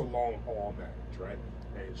 That's a long haul marriage, right?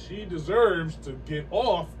 And she deserves to get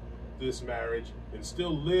off this marriage and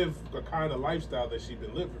still live the kind of lifestyle that she's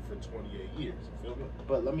been living for 28 years. You feel me?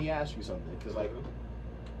 But let me ask you something, because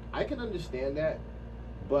I can understand that,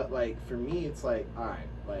 but for me, it's all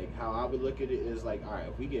right. How I would look at it is all right.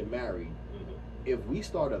 If we get married, if we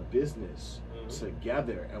start a business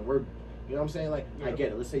together, and we're, you know what I'm saying? I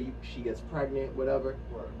get it. Let's say she gets pregnant, whatever.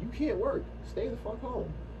 Right. You can't work. Stay the fuck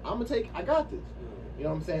home. I got this. You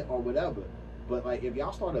know what I'm saying? Or whatever. But if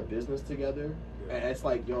y'all start a business together, and it's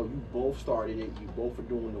you both started it, you both are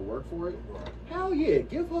doing the work for it. Right. Hell yeah,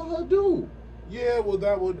 give her due. Yeah, well,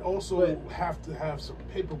 that would also have to have some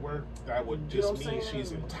paperwork that would just mean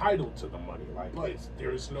she's entitled to the money.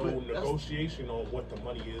 There's no negotiation on what the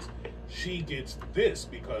money is. She gets this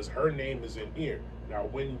because her name is in here. Now,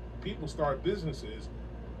 when people start businesses,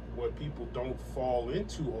 what people don't fall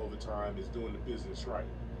into all the time is doing the business right.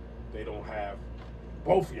 They don't have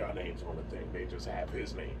both of y'all names on the thing. They just have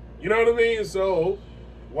his name. You know what I mean? So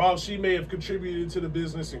while she may have contributed to the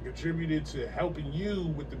business and contributed to helping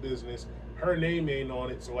you with the business, her name ain't on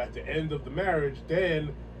it. So at the end of the marriage,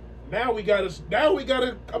 then now we got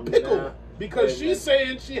a pickle because she's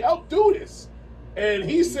saying she helped do this. And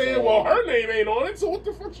he's saying, well, her name ain't on it, so what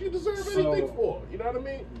the fuck she deserve anything for? You know what I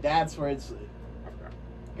mean? That's where it's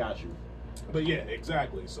got you. But yeah,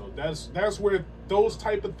 exactly. So that's where those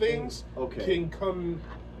type of things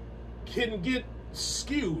can get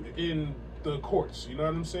skewed in the courts. You know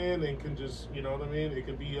what I'm saying? And can just, you know what I mean? It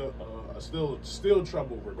can be a still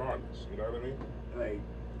trouble regardless. You know what I mean?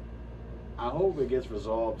 I hope it gets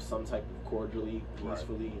resolved some type of cordially,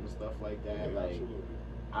 peacefully, and stuff like that. Yeah, absolutely.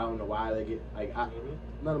 I don't know why they get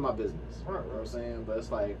none of my business. Right, you know what I'm saying? But it's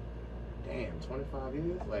damn, 25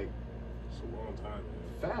 years? It's a long time,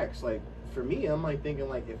 man. Facts. For me, I'm thinking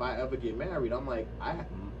if I ever get married, I'm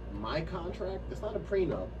my contract, it's not a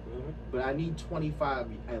prenup, but I need 25,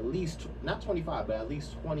 at least, not 25, but at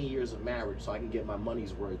least 20 years of marriage so I can get my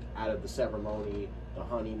money's worth out of the ceremony, the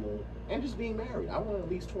honeymoon, and just being married. I want at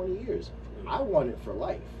least 20 years. I want it for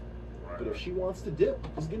life. Right. But if she wants to dip,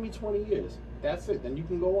 just give me 20 years. That's it. Then you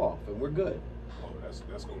can go off, and we're good. Oh,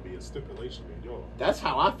 that's going to be a stipulation in yours. That's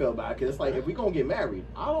how I feel about it, because it's if we're going to get married,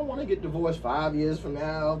 I don't want to get divorced 5 years from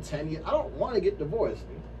now, 10 years. I don't want to get divorced.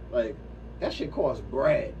 That shit costs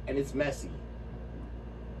bread, and it's messy.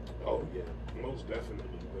 Oh, yeah, most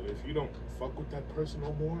definitely. But if you don't fuck with that person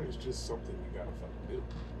no more, it's just something you gotta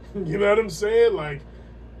fucking do. You know what I'm saying?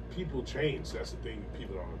 People change. That's the thing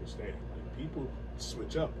people don't understand. People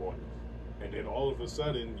switch up on you. And then all of a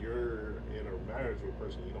sudden, you're in a marriage with a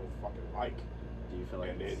person you don't fucking like. Do you feel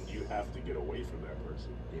and then you have to get away from that person.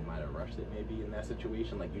 They might have rushed it maybe in that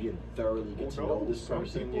situation. You didn't thoroughly get to know this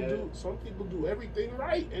person yet. Some people do everything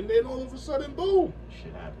right, and then all of a sudden, boom.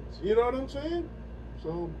 Shit happens. You know what I'm saying?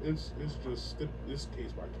 So it's just this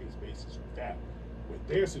case by case basis with that. With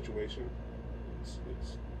their situation,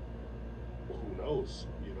 it's who knows,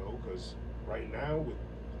 because right now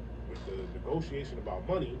with the negotiation about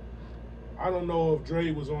money, I don't know if Dre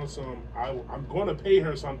was on some, I'm going to pay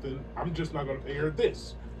her something, I'm just not going to pay her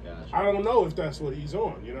this. Gotcha. I don't know if that's what he's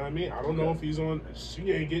on, you know what I mean? I don't know if he's on,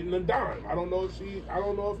 she ain't getting a dime. I don't know if he's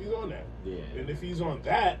on that. Yeah. And if he's on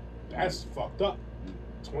that, that's fucked up.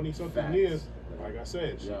 20-something years, like I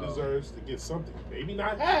said, she deserves to get something. Maybe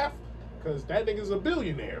not half, because that nigga's a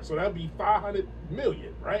billionaire, so that'd be $500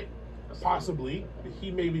 million, right? Possibly.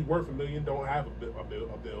 He may be worth $1 million, don't have a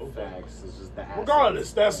bill. Facts. It's just the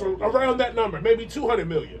regardless, that's around that number. Maybe $200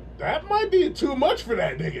 million. That might be too much for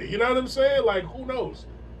that nigga. You know what I'm saying? Like, who knows?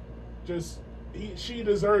 Just, she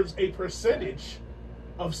deserves a percentage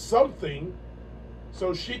of something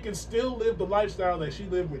so she can still live the lifestyle that she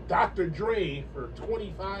lived with Dr. Dre for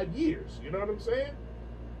 25 years. You know what I'm saying?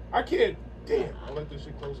 I can't, damn, I'll let this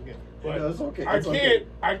shit close again. But no, it's okay.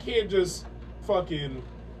 I can't just fucking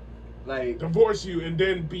like divorce you and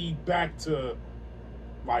then be back to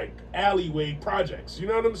like alleyway projects. You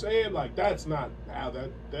know what I'm saying? Like, that's not how that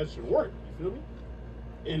should work. You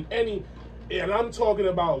feel me? And I'm talking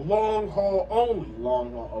about long haul only.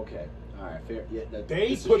 Long haul, okay. All right, fair. Yeah,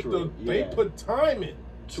 they put time in.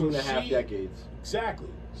 2.5 decades. Exactly.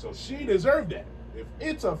 So she deserved that. If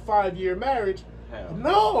it's a 5-year marriage, hell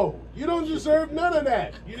no, you don't deserve none of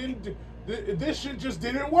that. You didn't. This shit just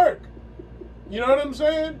didn't work. You know what I'm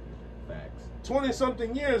saying? Facts.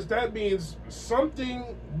 20-something years. That means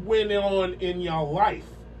something went on in y'all life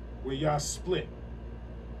where y'all split.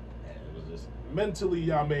 And it was just mentally,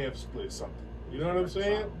 y'all may have split something. You know what I'm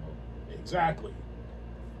saying? Exactly.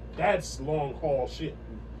 That's long haul shit.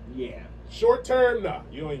 Yeah. Short term, nah.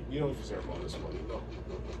 You don't deserve all this money. No.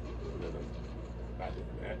 Not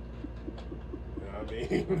doing that. You know what I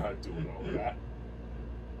mean? Not doing all that.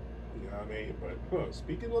 You know what I mean? But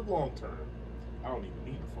speaking of long term, I don't even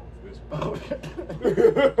need the phone for this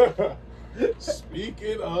one.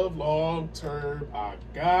 Speaking of long term, I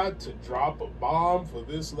got to drop a bomb for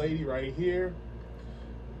this lady right here.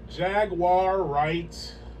 Jaguar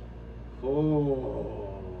Wright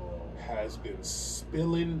has been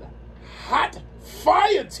spilling hot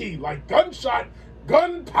fire tea, like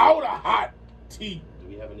gunpowder hot tea. Do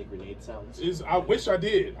we have any grenade sounds? I wish I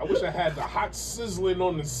did. I wish I had the hot sizzling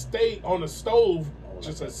on the stove,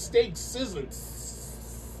 just a steak sizzling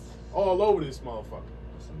all over this motherfucker.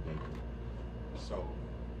 So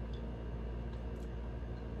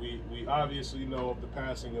we obviously know of the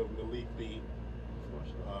passing of Malik B.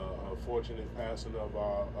 Unfortunate passing of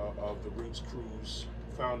the Roots Crew's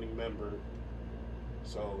founding member.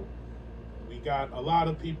 So we got a lot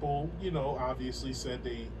of people, obviously said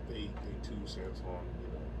they 2 cents on,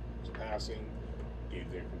 his passing, gave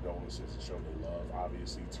their condolences to show their love.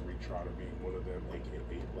 Obviously, Tariq Trotter being one of them,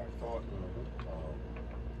 aka Black Thought.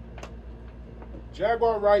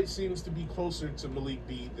 Jaguar Wright seems to be closer to Malik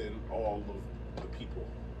B than all of the people,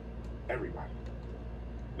 everybody.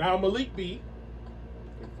 Now, Malik B,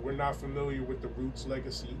 if we're not familiar with the Roots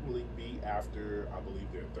legacy, Malik B, after, I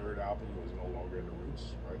believe, their 3rd album was no longer in the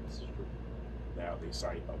Roots, right? This is true. Now they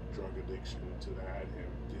cite a drug addiction to that,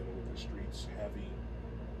 him dealing with the streets heavy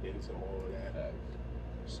into all of that.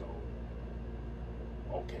 So,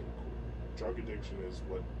 okay, cool. Drug addiction is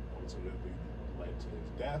what ultimately led to his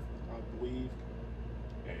death, I believe,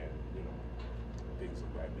 and, things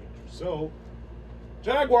of that nature. So,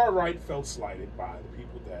 Jaguar Wright felt slighted by the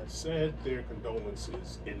people that said their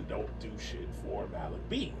condolences and don't do shit for Malik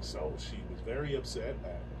B. So she was very upset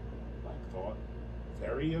at Black Thought,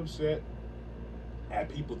 very upset at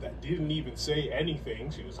people that didn't even say anything.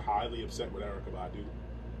 She was highly upset with Erykah Badu,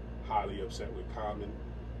 highly upset with Common.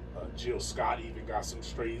 Jill Scott even got some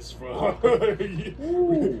strays from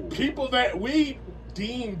people that we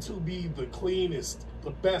deem to be the cleanest, the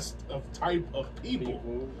best of type of people.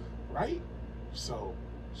 Right? So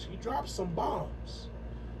she dropped some bombs.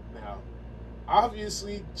 Now,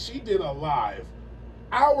 obviously, she did a live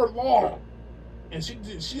hour long, and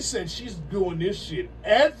she said she's doing this shit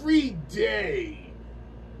every day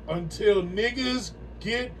until niggas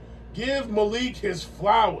give Malik his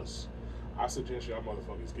flowers. I suggest y'all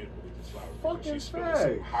motherfuckers give Malik his flowers. Fucking she's spilling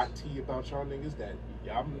some hot tea about y'all niggas that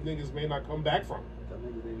y'all niggas may not come back from.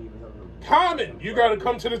 Common, you gotta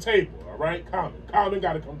come to the table, all right? Common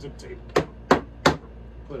gotta come to the table.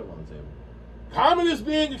 Put him on the table. Common is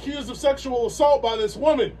being accused of sexual assault by this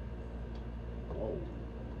woman.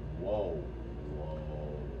 Whoa.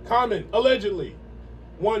 Common, allegedly,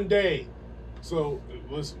 one day. So,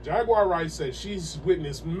 listen, Jaguar Wright said she's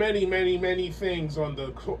witnessed many things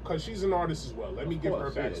because she's an artist as well. Let me give her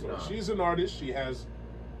a backstory. She's an artist. She has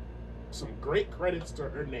some great credits to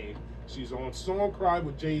her name. She's on Song Cry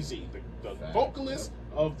with Jay-Z, the vocalist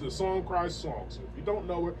of the Song Cry song. So if you don't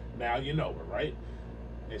know her, now you know her, right?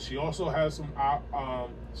 and she also has some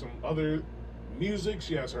other music.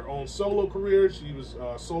 She has her own solo career. She was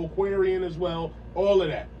Soulquarian as well. All of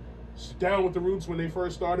that. She's down with the Roots when they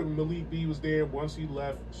first started. When Malik B was there, once he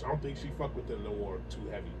left, I don't think she fucked with them no more too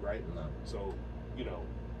heavy, right? No. So, you know,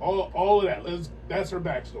 all of that. That's her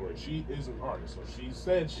backstory. She is an artist. So she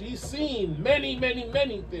said she's seen many, many,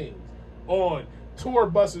 many things on tour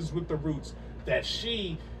buses with the Roots that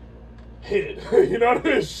she hid. You know what I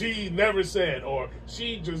mean? She never said, or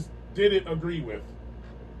she just didn't agree with.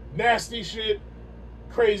 Nasty shit,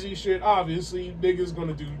 crazy shit. Obviously, niggas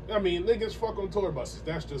gonna do. I mean, niggas fuck on tour buses.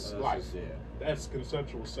 That's just life. That's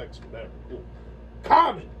consensual sex, whatever. Cool.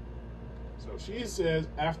 Common. So she says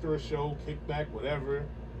after a show, kickback, whatever.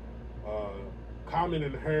 Common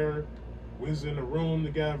and her was in the room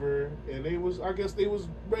together, and I guess they was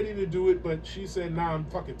ready to do it, but she said, "Nah, I'm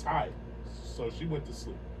fucking tired." So she went to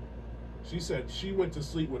sleep. She said she went to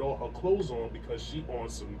sleep with all her clothes on because she on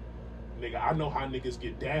some. Nigga, I know how niggas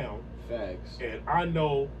get down. Facts. And I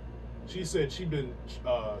know, she said she been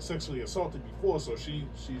sexually assaulted before, so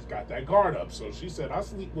she's got that guard up. So she said, I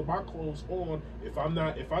sleep with my clothes on. If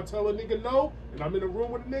I tell a nigga no, and I'm in a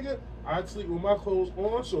room with a nigga, I sleep with my clothes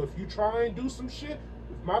on. So if you try and do some shit,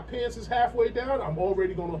 if my pants is halfway down, I'm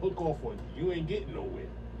already gonna hook off on you. You ain't getting nowhere.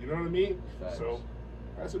 You know what I mean? Facts. So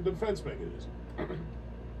that's a defense mechanism.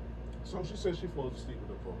 So she said she falls asleep with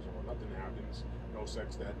her clothes on. Nothing happens. No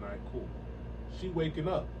sex that night. Cool. She waking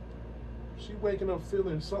up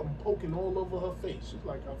feeling something poking all over her face. She's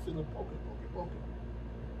like, I'm feeling poking.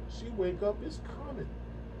 She wake up, it's Common.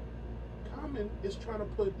 Common is trying to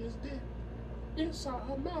put his dick inside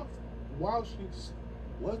her mouth while she's.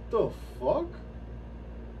 What the fuck?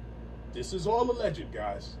 This is all alleged,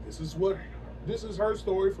 guys. This is her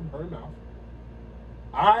story from her mouth.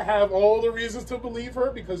 I have all the reasons to believe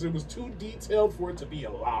her because it was too detailed for it to be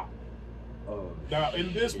a lie. Oh, now,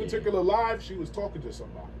 in this particular live, she was talking to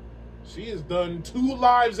somebody. She has done 2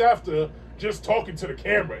 lives after just talking to the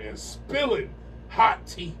camera and spilling hot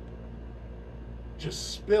tea.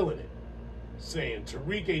 Just spilling it. Saying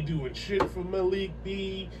Tariq ain't doing shit for Malik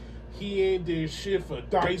B. He ain't did shit for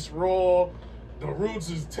Dice Raw. The Roots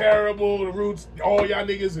is terrible. The Roots, all y'all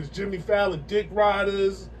niggas is Jimmy Fallon dick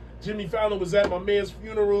riders. Jimmy Fallon was at my man's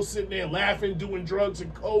funeral sitting there laughing, doing drugs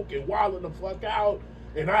and coke and wilding the fuck out.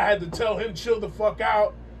 And I had to tell him, chill the fuck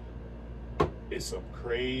out. It's some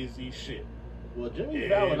crazy shit. Well, Jimmy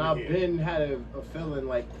Fallon, I've been had a feeling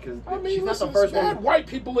like, because she's not the first one. Had white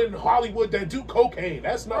people in Hollywood that do cocaine.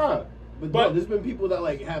 That's not. But no, there's been people that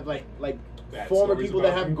like have like former people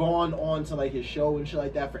that have gone on to like his show and shit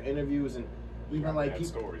like that for interviews, and even like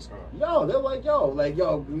people, stories, huh? Yo, they're like, you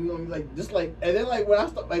know, like just like, and then like when I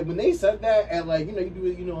start, like when they said that, and like, you know, you do,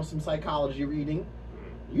 you know, some psychology reading,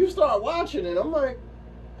 you start watching it, I'm like,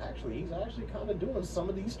 actually, he's actually kind of doing some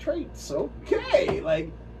of these traits. Okay,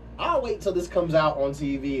 like, I'll wait till this comes out on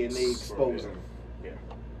TV and they expose him. Yeah.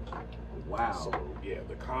 Wow. So yeah,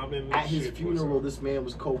 the Common at his funeral, this man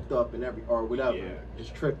was coked up and or whatever,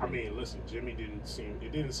 just tripping. I mean, listen,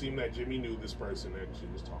 it didn't seem that Jimmy knew this person that she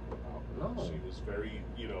was talking about. No. She was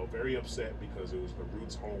very upset because it was the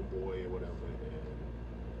Roots homeboy or whatever,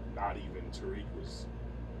 and not even Tariq was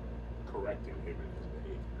correcting him in his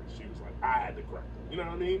behavior. She was like, I had to correct him. You know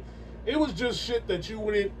what I mean? It was just shit that you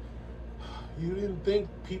didn't think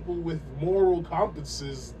people with moral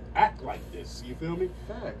compasses act like this. You feel me?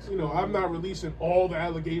 Facts. You know, I'm not releasing all the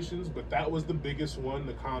allegations, but that was the biggest one,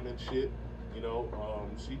 the Common shit. You know,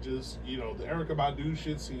 she just, you know, the Erykah Badu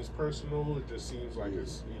shit seems personal. It just seems like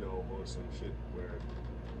it's, you know, or some shit where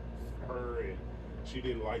her and she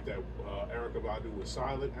didn't like that Erykah Badu was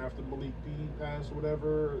silent after Malik B passed or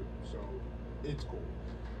whatever. So it's cool.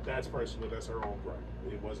 That's personal. That's her own gripe.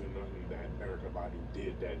 It wasn't nothing that Erykah Badu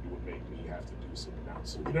did that would make me have to do some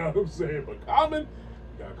announcing. You know what I'm saying? But Common,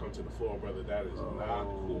 you gotta come to the floor, brother. That is not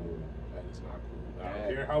cool. That is not cool. I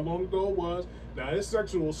don't care how long ago it was. Now, it's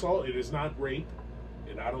sexual assault. It is not rape.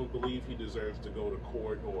 And I don't believe he deserves to go to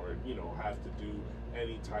court or, you know, have to do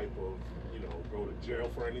any type of, you know, go to jail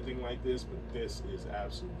for anything like this. But this is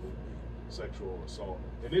absolutely sexual assault.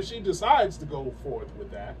 And if she decides to go forth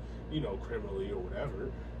with that, you know, criminally or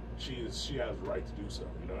whatever, she has the right to do so.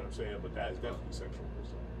 You know what I'm saying? But that is definitely sexual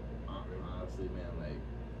assault. Honestly, man, like,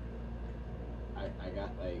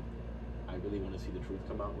 I really want to see the truth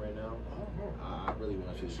come out right now. I really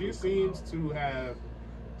want to see the truth come out. She seems to have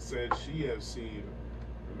said she has seen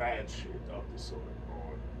mad shit of the sort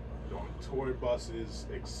on tour buses,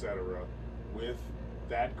 etc., with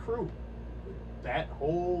that crew. With that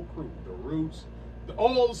whole crew. The Roots,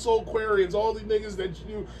 all the Soulquarians, all the niggas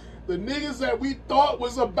the niggas that we thought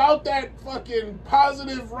was about that fucking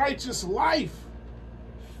positive, righteous life.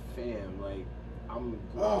 fam, like, I'm.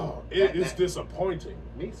 It's disappointing.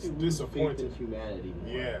 Makes you It's lose faith in humanity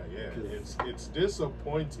more. Yeah. It's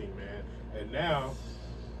disappointing, man. And now,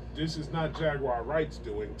 this is not Jaguar Wright's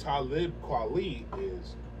doing. Talib Kweli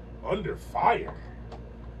is under fire.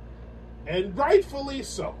 And rightfully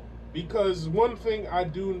so. Because one thing I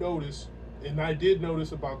do notice, and I did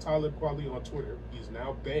notice about Talib Kweli on Twitter, he's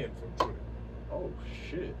now banned from Twitter. Oh,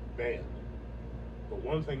 shit. Banned. But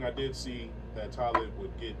one thing I did see that Talib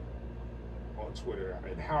would get on Twitter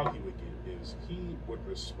and how he would get is he would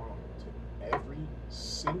respond to every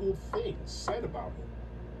single thing said about him.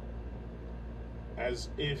 As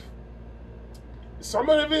if some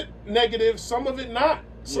of it negative, some of it not.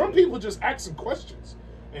 Some people just asking questions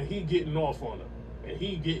and he getting off on them. And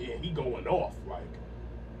he going off. Like,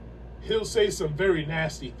 he'll say some very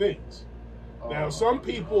nasty things. Now, some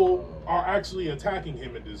people are actually attacking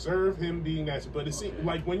him and deserve him being nasty. But it seems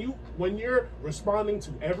like when you're responding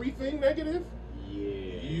to everything negative,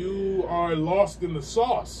 you are lost in the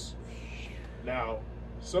sauce. Now,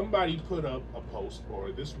 somebody put up a post,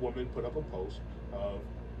 or this woman put up a post of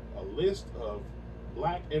a list of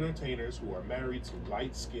black entertainers who are married to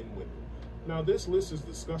light-skinned women. Now, this list is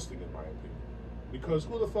disgusting in my opinion. Because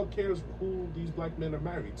who the fuck cares who these black men are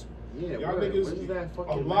married to? Yeah, y'all niggas,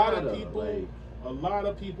 a lot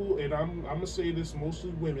of people, and I'm gonna say this,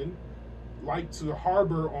 mostly women, like to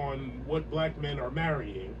harbor on what black men are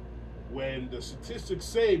marrying, when the statistics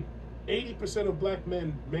say 80% of black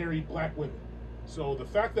men marry black women. So the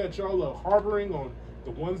fact that y'all are harboring on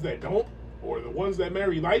the ones that don't, or the ones that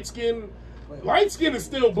marry light skin is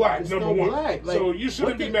still black, number one. Like, so you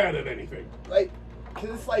shouldn't be mad at anything. Like, cause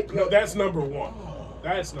it's like, no, that's number one.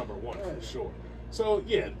 That's number one for sure. So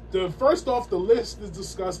yeah, first off, the list is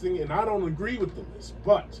disgusting, and I don't agree with the list.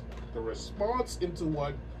 But the response into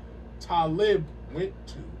what Talib went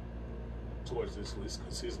towards this list,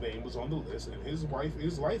 because his name was on the list, and his wife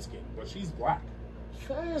is light skinned, but she's black.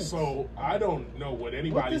 Thanks. So I don't know what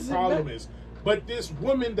anybody's problem is. But this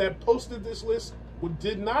woman that posted this list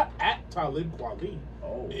did not at Talib Kweli.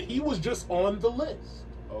 Oh. He was just on the list.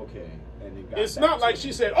 Okay. And it's not like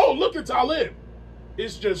she said, "Oh, look at Talib."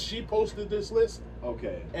 It's just she posted this list.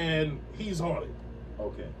 Okay. And he's on it.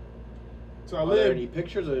 Okay. Talib. Are there any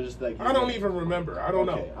pictures or just like? I don't even remember. I don't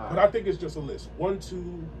know. Right. But I think it's just a list. 1,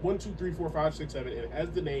 2, 3, 4, 5, 6, 7. It has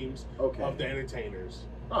the names of the entertainers.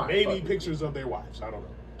 Right, maybe pictures of their wives. I don't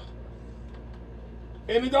know.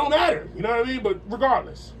 And it don't matter. You know what I mean? But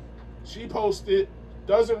regardless, she posted,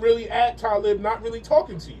 doesn't really add Talib, not really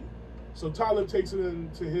talking to you. So Talib takes it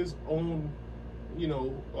into his own,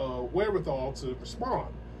 wherewithal to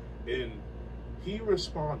respond. And he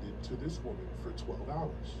responded to this woman for 12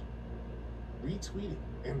 hours. Retweeting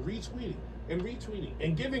and retweeting and retweeting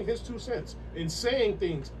and giving his 2 cents and saying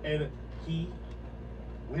things. And he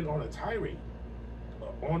went on a tirade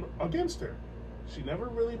against her. She never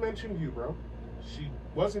really mentioned you, bro. She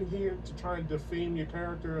wasn't here to try and defame your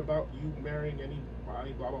character about you marrying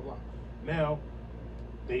anybody, blah, blah, blah. Now,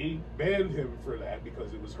 they banned him for that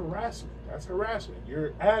because it was harassment. That's harassment.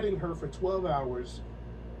 You're adding her for 12 hours.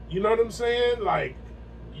 You know what I'm saying? Like,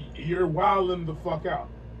 you're wilding the fuck out.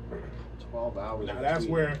 12 hours. Now,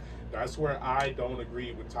 that's where I don't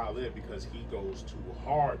agree with Talib, because he goes too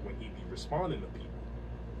hard when he be responding to people.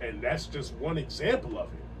 And that's just one example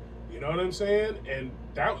of it. You know what I'm saying? And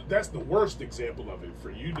that's the worst example of it. For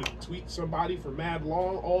you to tweet somebody for mad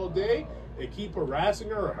long all day and keep harassing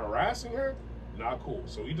her, not cool.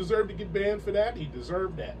 So he deserved to get banned for that. He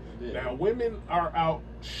deserved that. Yeah. Now, women are out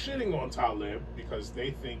shitting on Talib because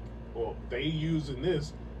they think, well, they using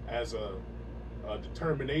this as a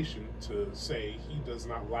determination to say he does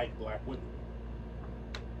not like black women.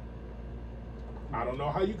 I don't know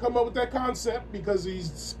how you come up with that concept, because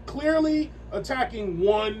he's clearly attacking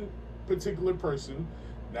one particular person.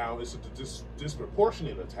 Now, it's a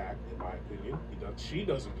disproportionate attack, in my opinion. She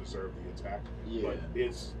doesn't deserve the attack, but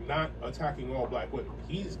it's not attacking all black women.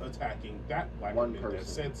 He's attacking that black woman that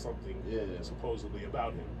said something supposedly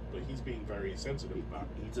about him, but he's being very sensitive about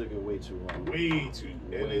it. He took it way too long. Way too.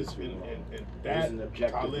 And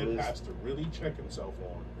that Talib has to really check himself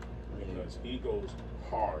on, because he goes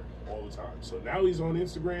hard all the time. So now he's on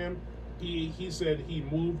Instagram. He said he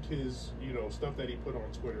moved his stuff that he put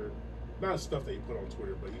on Twitter. Not stuff that he put on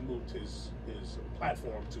Twitter, but he moved his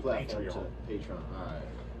platform to Patreon. All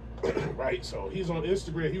right. Right, so he's on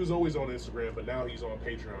Instagram. He was always on Instagram, but now he's on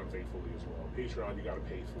Patreon faithfully as well. Patreon, you got to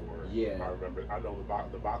pay for. Yeah. I remember. I know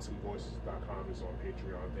the boxingvoices.com is on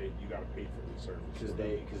Patreon. You got to pay for these services.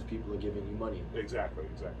 Because people are giving you money. Exactly.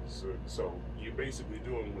 So you're basically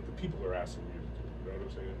doing what the people are asking you to do. You know what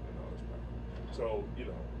I'm saying? And all this stuff. So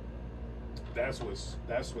that's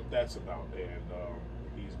what that's about. And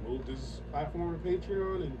he's moved his platform to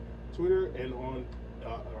Patreon and Twitter and on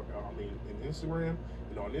in Instagram.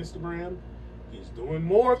 And on Instagram, he's doing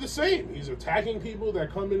more of the same. He's attacking people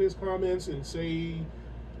that come in his comments and say.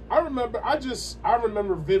 I remember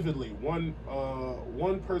vividly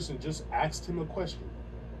one person just asked him a question.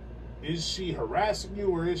 Is she harassing you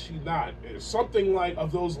or is she not? Something like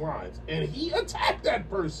of those lines. And he attacked that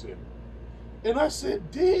person. And I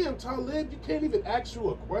said, damn, Talib, you can't even ask you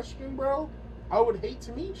a question, bro? I would hate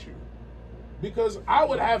to meet you. Because I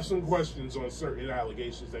would have some questions on certain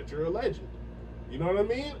allegations that you're alleging. You know what I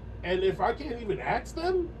mean? And if I can't even ask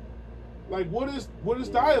them, like, what is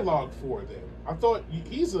dialogue for then? I thought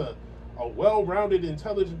he's a well-rounded,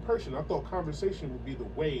 intelligent person. I thought conversation would be the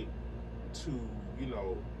way to,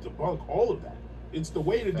 debunk all of that. It's the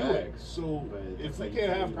way to do it. So if we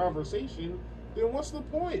can't have conversation, then what's the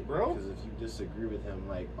point, bro? Because if you disagree with him,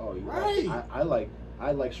 like, right.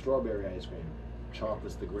 I like strawberry ice cream.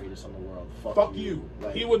 Chocolate's the greatest in the world. Fuck you.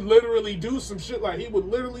 Like, he would literally do some shit like he would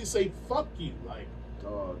literally say "fuck you." Like,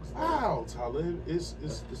 dogs. Wow, Talib, it's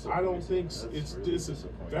I don't think it's really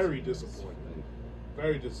very disappointing.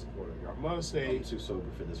 Very disappointing. I must say, I'm too sober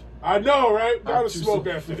for this. I know, right? Gotta smoke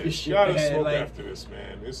after this this. shit, Gotta man. smoke Like, after this,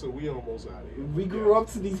 man. We almost out of here. We grew up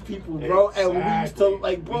to these people, bro, and we used to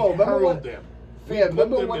like, bro. We remember hurled what? them. Fam,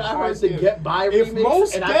 remember when I heard the Get By If remix,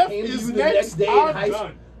 Mos and I Def came to is you the next, next day in I'm high school?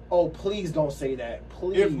 done. Oh, please don't say that.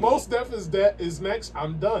 Please. If Mos Def is next,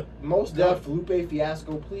 I'm done. Mos Def, Lupe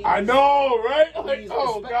Fiasco, please. I know, right? Like, Please,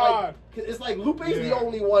 oh God. Like, it's like Lupe's the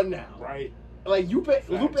only one now. Right. Like Lupe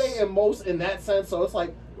and Mos in that sense. So it's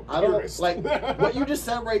like I don't like what you just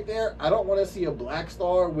said right there. I don't want to see a Black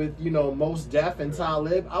Star with Mos Def and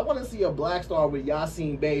Talib. I want to see a Black Star with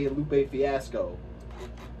Yasin Bey and Lupe Fiasco.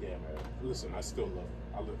 Yeah, man. Listen, I still love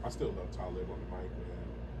Talib on the mic, man.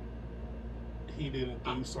 He didn't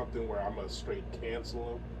do something where I'm gonna straight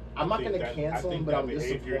cancel him. I'm not gonna cancel him, but I'm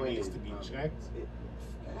disappointed. Behavior needs to be checked.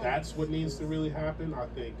 That's what needs to really happen. I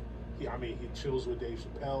think. He chills with Dave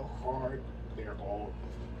Chappelle hard. They're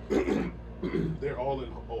all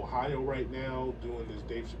in Ohio right now doing this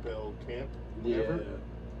Dave Chappelle camp. Whatever.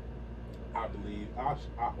 Yeah. I believe. I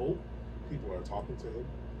hope people are talking to him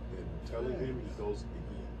and telling him he goes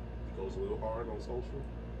a little hard on social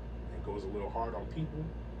and goes a little hard on people.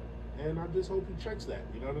 And I just hope he checks that.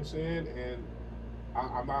 You know what I'm saying? And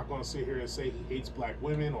I'm not going to sit here and say he hates black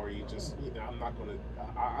women or he just. I'm not going to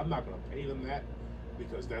pay him that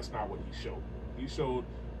because that's not what he showed. He showed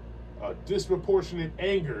a disproportionate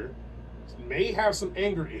anger. May have some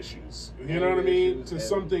anger issues. You know what I mean? To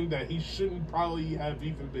something that he shouldn't probably have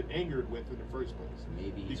even been angered with in the first place.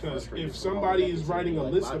 Maybe because if somebody is writing a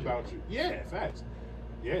list about you, yeah, facts.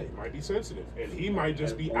 Yeah, he might be sensitive, and he might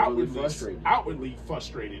just be outwardly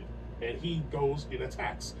frustrated, and he goes and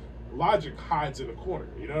attacks. Logic hides in a corner.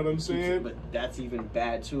 You know what I'm saying? But that's even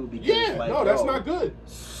bad too. Because that's not good.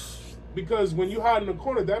 Because when you hide in a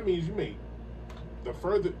corner, that means you may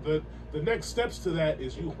the next steps to that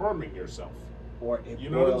is you harming yourself. Or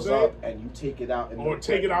it boils up and you take it out.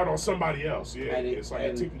 Take it out on somebody else. Yeah, it's like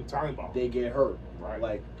a ticking time bomb. They get hurt, right?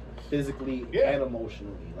 Like physically and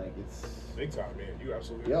emotionally. Like it's big time, man. You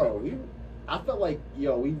absolutely. I felt like we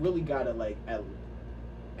really gotta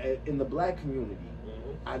in the black community.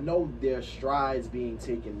 Mm-hmm. I know there's strides being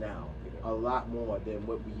taken now, a lot more than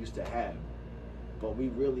what we used to have, but we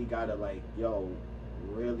really gotta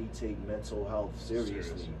really take mental health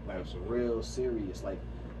seriously, real serious, like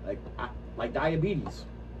diabetes,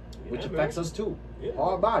 which affects us too. Yeah.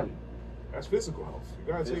 Our body. That's physical health. You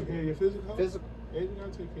gotta take care of your physical health. And you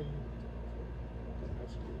gotta take care of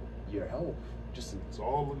your health. It's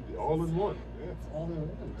all in one. Yeah, it's all in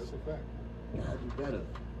one. That's a fact. You gotta do better.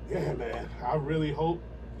 Yeah, man. I really hope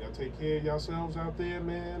y'all take care of yourselves out there,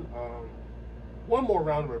 man. One more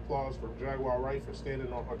round of applause for Jaguar Wright for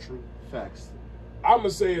standing on her truth. Facts. I'm going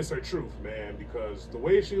to say it's her truth, man, because the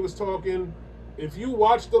way she was talking, if you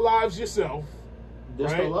watch the lives yourself, they're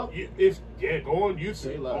still up? Go on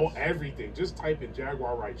YouTube, everything. Just type in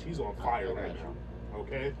Jaguar Wright. She's on fire right now,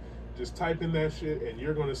 okay? Just type in that shit, and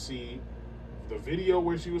you're going to see the video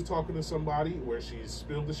where she was talking to somebody, where she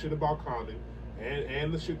spilled the shit about Common,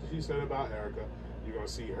 and the shit that she said about Erica. You're going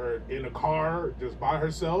to see her in a car just by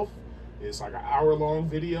herself. It's like an hour-long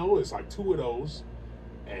video. It's like 2 of those.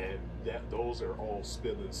 And those are all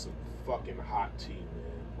spilling some fucking hot tea,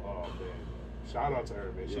 man. Oh man, shout out to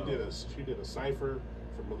her, man. She did a cipher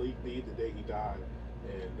for Malik B the day he died,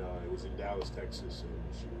 and it was in Dallas, Texas, and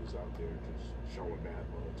she was out there just showing mad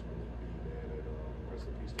love to Malik B, man. And rest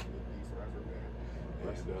in peace to Malik B forever, man.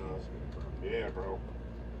 And yeah, bro.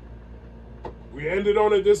 We ended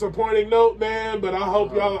on a disappointing note, man, but I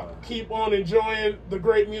hope y'all keep on enjoying the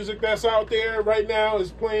great music that's out there right now.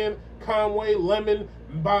 Is playing Conway Lemon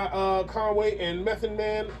by Conway and Method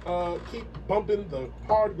Man. Keep bumping the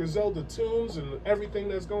hard Griselda tunes and everything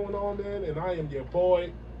that's going on, man. And I am your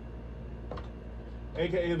boy,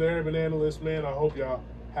 aka the Urban Analyst, man. I hope y'all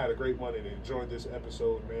had a great one and enjoyed this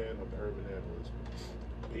episode, man, of the Urban Analyst.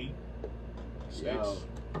 Pete, yo,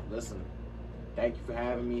 listen, thank you for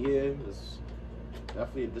having me here. It's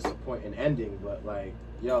definitely a disappointing ending, but like,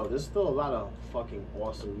 yo, there's still a lot of fucking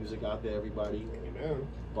awesome music out there, everybody. Amen.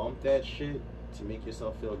 Bump that shit to make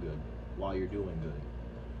yourself feel good while you're doing good.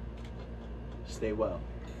 Stay well.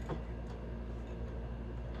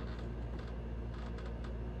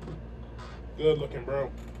 Good looking, bro.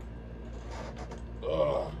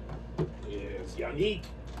 Ugh. Yes, Yannick.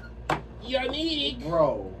 Yannick.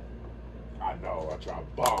 Bro. I know, I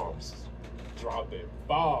dropped bombs. Dropping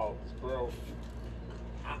bombs, bro.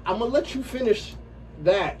 I'm gonna let you finish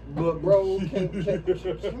that, but bro,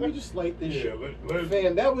 can we just light this shit?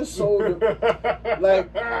 Fam, that was so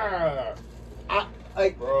like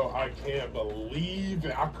bro, I can't believe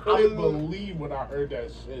it. I couldn't believe when I heard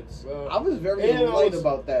that shit, son. I was very light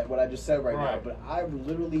about that, what I just said right now, but I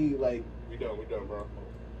literally like we done, bro.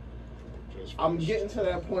 I'm getting to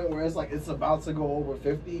that point where it's like it's about to go over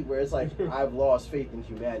 50, where it's like I've lost faith in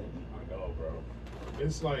humanity. I know, bro.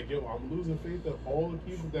 It's like, yo, I'm losing faith in all the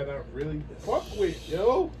people that I really fuck with,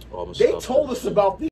 yo. They told us about this